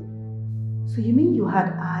minute. So you mean you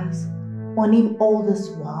had eyes on him all this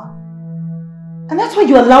while? And that's why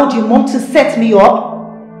you allowed your mom to set me up?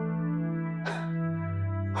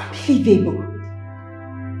 Unbelievable.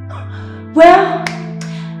 Well,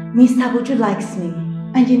 Mr. Abudu likes me.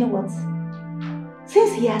 And you know what?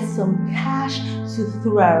 Since he has some cash to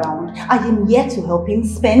throw around, I am here to help him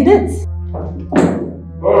spend it. Where are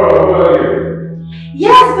you?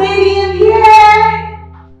 Yes, baby, I'm here!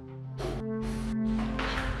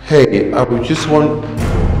 Hey, I would just want...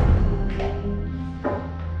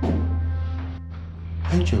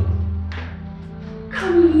 Angel.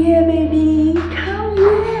 Come here, baby. Come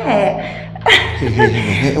here.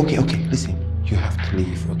 Hey, okay, listen. You have to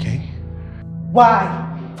leave, okay? Why?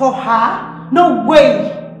 For her? No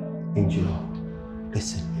way! Angel,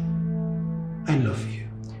 listen. I love you.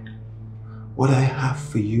 What I have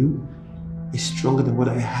for you is stronger than what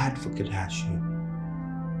I had for Kardashian.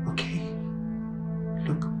 Okay?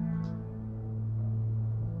 Look.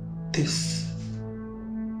 This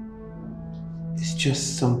is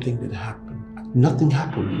just something that happened. Nothing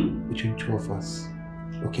happened between two of us.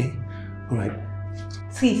 Okay? Alright.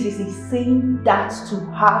 See, saying that to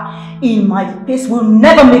her in my face will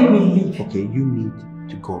never make me leave. Okay, you need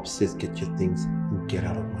to go upstairs, get your things, and get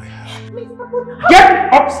out of my house. Get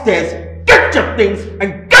upstairs, get your things,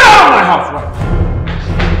 and get out of my house right now!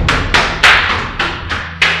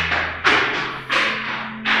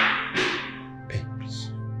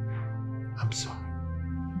 Babes, I'm sorry.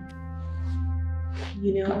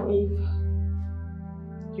 You know,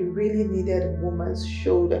 if you really needed a woman's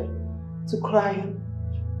shoulder to cry on,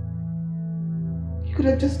 you could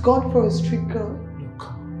have just gone for a street girl. No,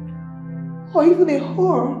 come on. Or even a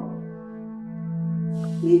whore.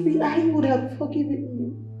 Maybe I would have forgiven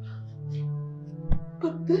you.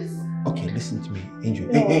 But this... Okay, listen to me, Angel.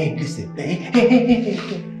 No. Hey, listen. Hey.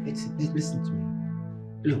 Listen to me.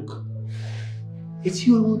 Look, it's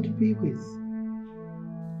you I want to be with.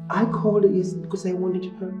 I called her because I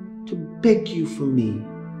wanted her to beg you for me.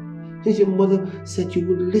 Since your mother said you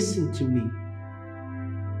would listen to me.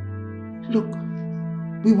 Look,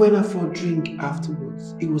 we went out for a drink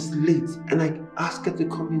afterwards. It was late and I asked her to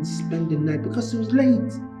come and spend the night because it was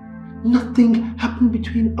late. Nothing happened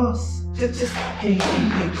between us. Just hey,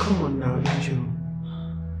 come on now, Angel.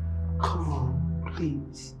 Come on,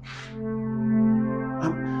 please.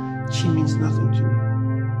 She means nothing to me.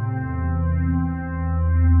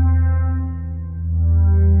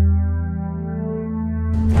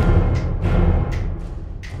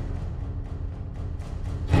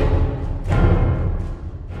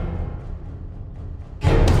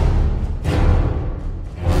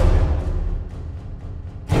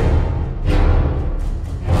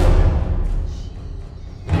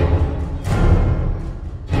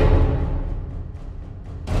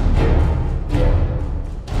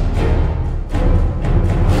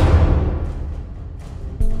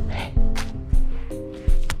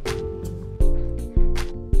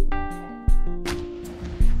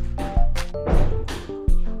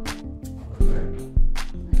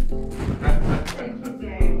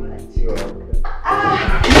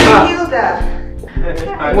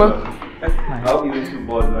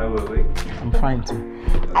 I'm fine too.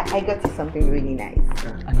 I got you something really nice.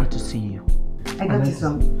 I'd like to see you. I got you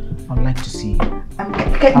some. I'd like to see you.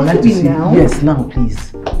 Can you like to see now? Yes, now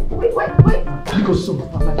please. Wait. Because so,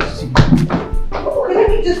 I'd like to see you. Okay, let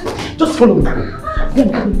me just follow me.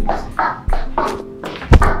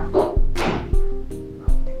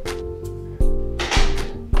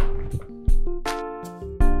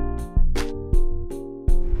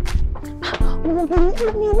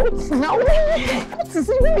 What is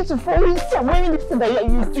it? We need to follow you. I'm wearing this thing that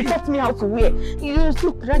you used to taught me how to wear. You just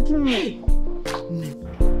keep dragging me.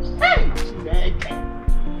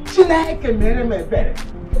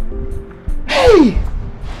 Hey!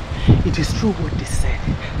 It is true what they said,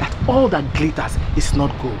 that all that glitters is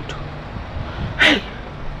not gold. Hey!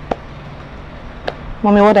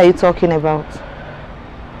 Mommy, what are you talking about?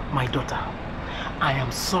 My daughter, I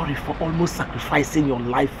am sorry for almost sacrificing your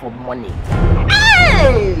life for money.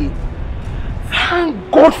 Hey!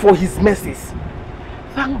 Thank God for his mercies.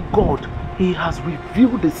 Thank God he has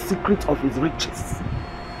revealed the secret of his riches.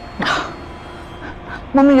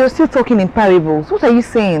 Mommy, you're still talking in parables. What are you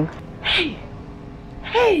saying? Hey!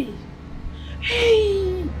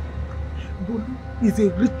 Bolu is a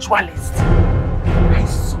ritualist. I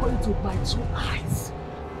saw it with my 2 eyes.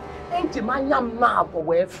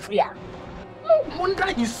 No wonder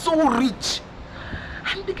he's so rich.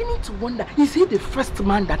 I'm beginning to wonder, is he the first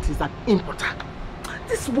man that is an importer?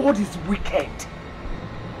 This world is wicked.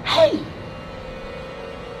 Hey!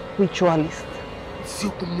 Ritualist.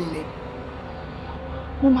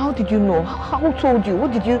 Mom, how did you know? Who told you?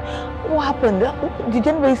 What happened? Did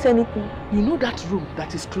anybody say anything? You know that room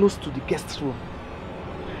that is close to the guest room?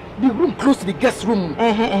 The room close to the guest room.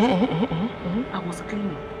 I was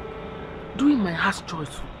cleaning, doing my house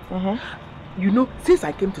chores. You know, since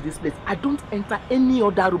I came to this place, I don't enter any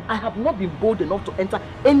other room. I have not been bold enough to enter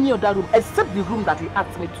any other room except the room that he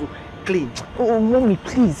asked me to clean. Oh, Mommy,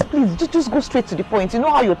 please, just go straight to the point. You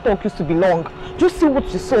know how your talk used to be long. Just see what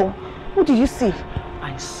you saw. What did you see?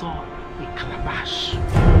 I saw a calabash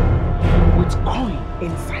with coin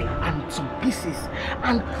inside and some pieces,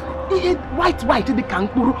 and it had white the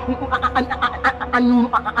kangaroo.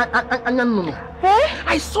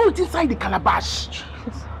 I saw it inside the calabash.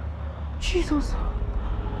 Jesus,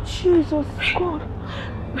 God.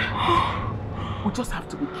 We just have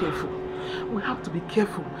to be careful. We have to be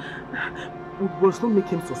careful. We must not make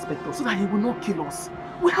him suspect us so that he will not kill us.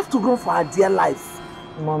 We have to run for our dear lives.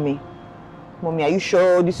 Mommy, are you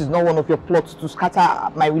sure this is not one of your plots to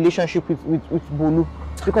scatter my relationship with Bolu?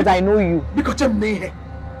 Because I know you. Because I'm near.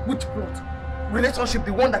 Which plot? Relationship,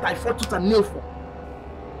 the one that I fought tooth and nail for.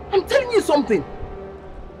 I'm telling you something.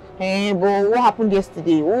 Hey, but what happened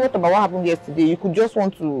yesterday? What about what happened yesterday? You could just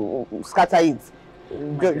want to scatter it.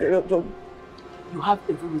 You have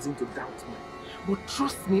every reason to doubt me. But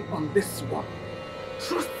trust me on this one.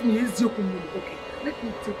 Trust me, okay. Let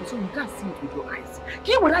me take you so you can't see it with your eyes.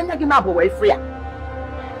 Wait.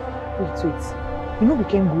 You know we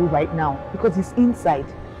can't go right now because he's inside.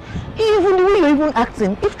 Even the way you're even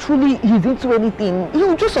acting, if truly he's into anything, he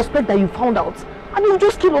will just suspect that you found out. And he will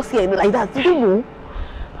just kill us here like that. You don't know?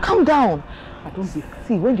 Calm down.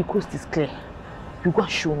 See, when the coast is clear, you go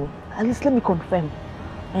and show me. At least let me confirm.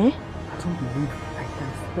 Eh? I don't believe I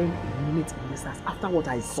can spend a minute in this house after what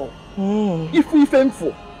I saw. If we fend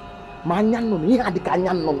for, but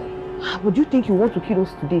do you think you want to kill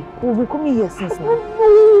us today? Oh, we're coming here since now.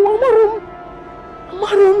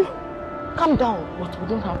 Amarum. Calm down. But we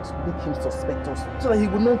don't have to make him suspect us so that he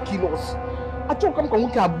will not kill us. I told him to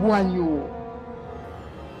come and you.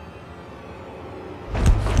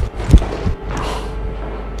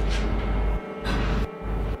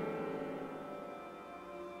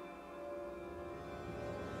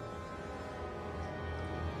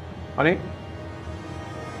 Honey?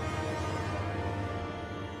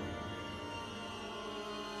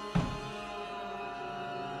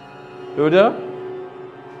 Luda?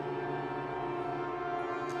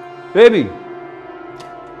 Baby?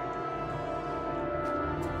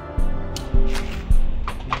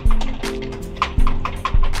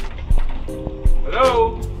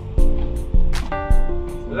 Hello?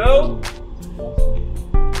 Hello?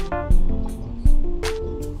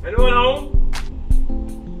 Anyone home?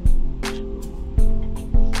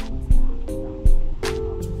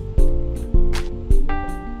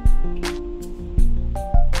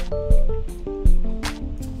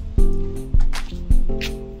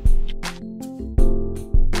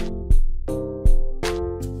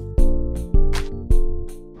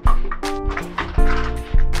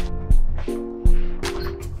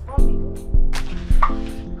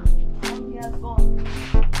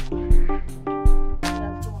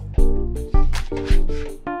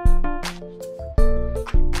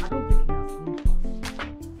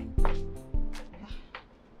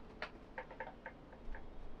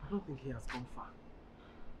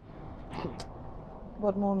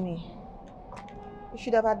 But Mommy, you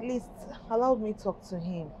should have at least allowed me to talk to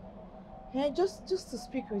him. Just to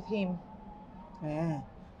speak with him.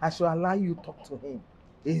 I should allow you to talk to him.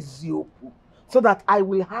 Ezioku. So that I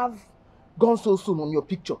will have gone so soon on your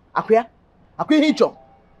picture. Akwe Hicho.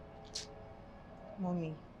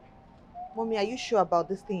 Mommy, are you sure about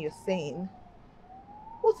this thing you're saying?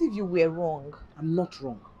 What if you were wrong? I'm not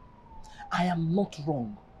wrong. I am not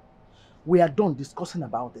wrong. We are done discussing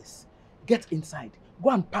about this. Get inside. Go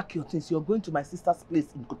and pack your things. You're going to my sister's place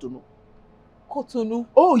in Cotonou. Cotonou?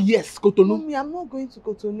 Oh yes, Cotonou. Mommy, I'm not going to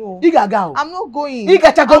Cotonou. Igaga. I'm not going.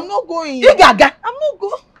 Igachago. I'm not going. Igaga. I'm not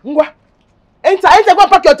going. Ngwa. Enter, go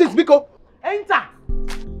and pack your things, Biko. Enter.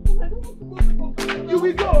 You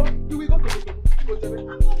will go. You will go to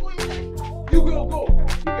Cotonou. I'm not going. You will go.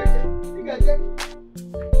 Igaga.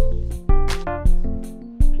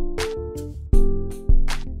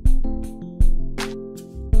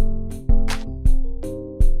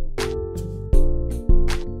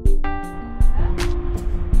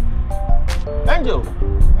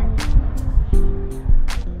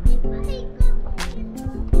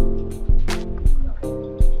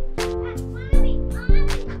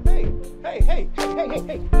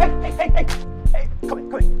 Hey, come in.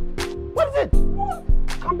 What is it?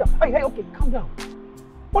 Calm down. Hey, okay, calm down.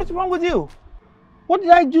 What's wrong with you? What did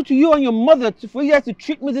I do to you and your mother for you guys to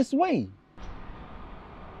treat me this way?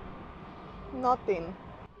 Nothing.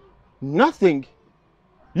 Nothing?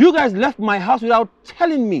 You guys left my house without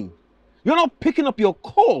telling me. You're not picking up your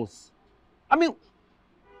calls. I mean,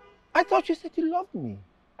 I thought you said you loved me.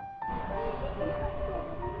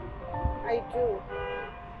 I do.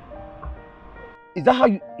 Is that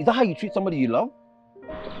how you treat somebody you love?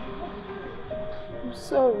 I'm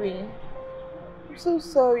sorry. I'm so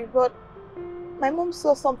sorry, but my mom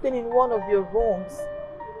saw something in one of your rooms.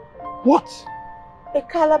 What? A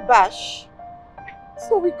calabash.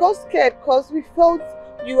 So we got scared because we felt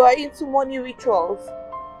you are into money rituals.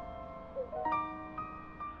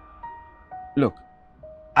 Look,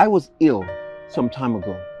 I was ill some time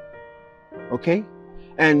ago, okay?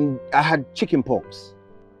 And I had chicken pox.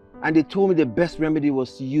 And they told me the best remedy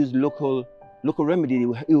was to use local remedy.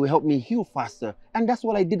 It will help me heal faster. And that's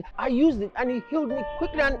what I did. I used it and it healed me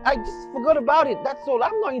quickly and I just forgot about it. That's all.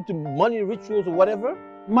 I'm not into money rituals or whatever.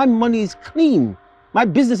 My money is clean. My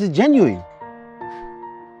business is genuine.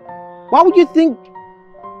 Why would you think...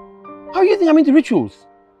 How do you think I'm into rituals?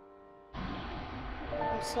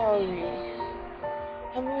 I'm sorry.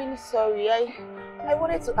 I'm really sorry. I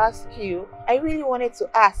wanted to ask you. I really wanted to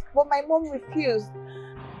ask, but my mom refused.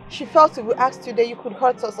 She felt if we asked you that you could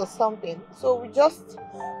hurt us or something. So we just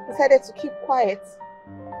decided to keep quiet.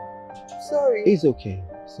 Sorry. It's okay.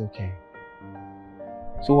 It's okay.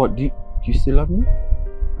 So what, do you still love me?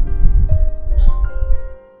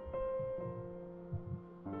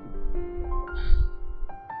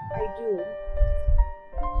 I do.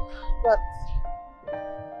 But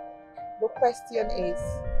the question is,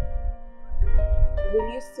 will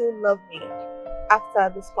you still love me after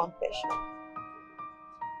this confession?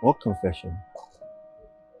 What confession?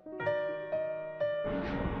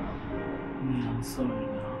 I'm sorry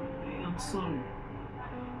now. I'm sorry.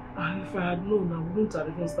 And if I had known, I wouldn't have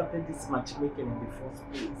even started this matchmaking in the first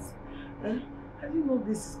place. I didn't know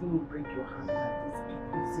this is going to break your heart like this.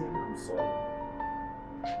 I'm sorry.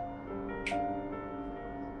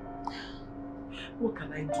 What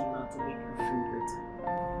can I do now to make you feel better?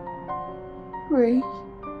 Pray.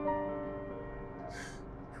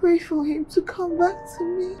 Pray for him to come back to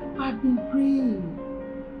me. I've been praying.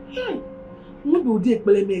 Hey, I've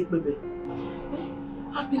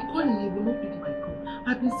been calling him, he will not pick my call.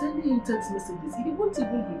 I've been sending him text messages, he won't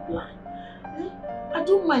even reply. I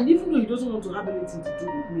don't mind, even though he doesn't want to have anything to do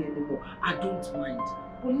with me anymore. I don't mind.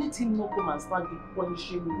 But let him not come and start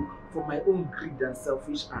punishing you for my own greed and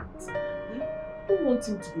selfish acts. I don't want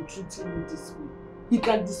him to be treating me this way. He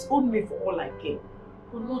can disown me for all I care,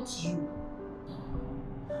 but not you.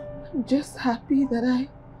 I'm just happy that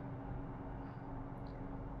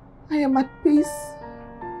I am at peace,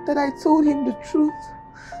 that I told him the truth.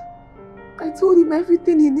 I told him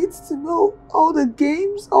everything he needs to know, all the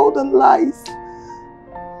games, all the lies.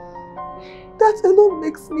 That alone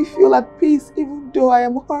makes me feel at peace even though I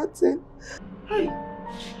am hurting. Hey,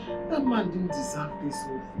 that man didn't deserve this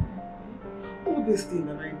whole thing. All this thing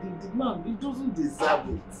that I did, the man, he doesn't deserve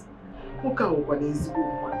it. Look how one is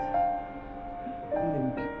woman.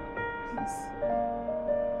 Please.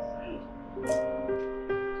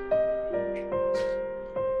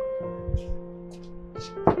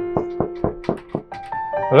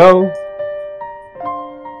 Hello?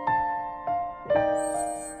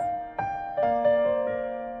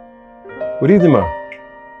 Good evening, ma.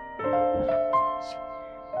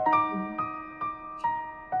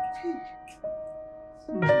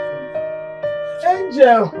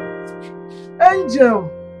 Angel! Angel!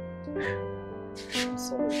 I'm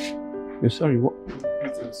sorry. You're sorry, what?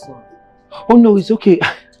 I'm sorry. Oh no, it's okay.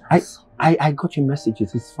 I got your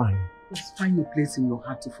messages, it's fine. Just find a place in your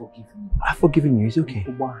heart to forgive me. I've forgiven you, it's okay.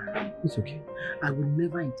 Why? It's okay. I will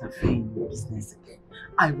never interfere in your business again.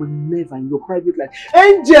 I will never in your private life.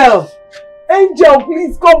 Angel! Angel,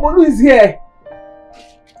 please come, Bolu is here.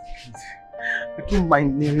 I don't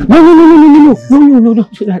mind naming. No,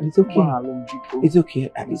 don't do that. It's okay. It's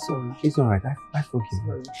okay. It's alright. I forgive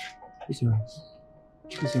you. It's alright.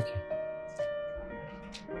 It's okay.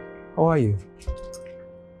 How are you?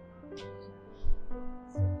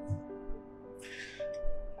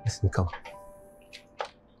 Listen, come.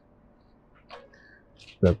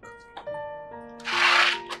 Look.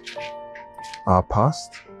 Our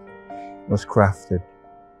past was crafted.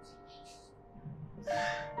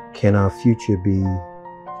 Can our future be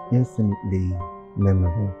infinitely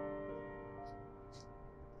memorable?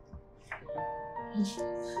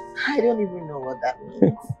 I don't even know what that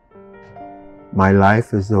means. My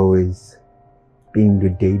life is always being the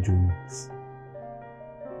daydreams.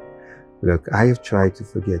 Look, I have tried to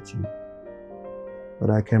forget you, but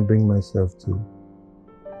I can't bring myself to.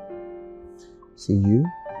 See,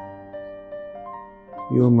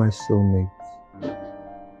 you're my soulmate.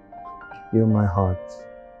 You're my heart.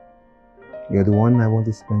 You're the one I want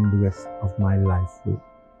to spend the rest of my life with.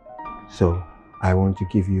 So, I want to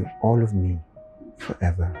give you all of me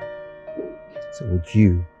forever. So would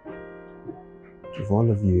you give all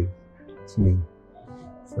of you to me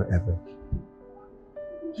forever?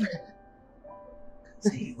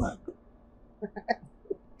 Say you will.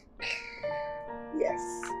 Yes,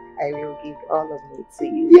 I will give all of me to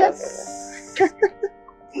you. Yes.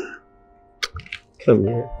 Come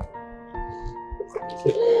here.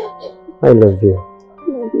 I love you.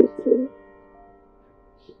 Love you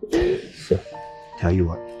too. So, tell you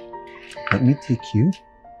what. Let me take you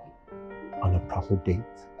on a proper date.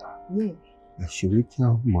 Yeah. Now, should we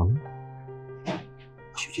tell Mom? Or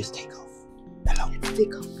should we just take off? Hello?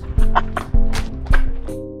 Take off.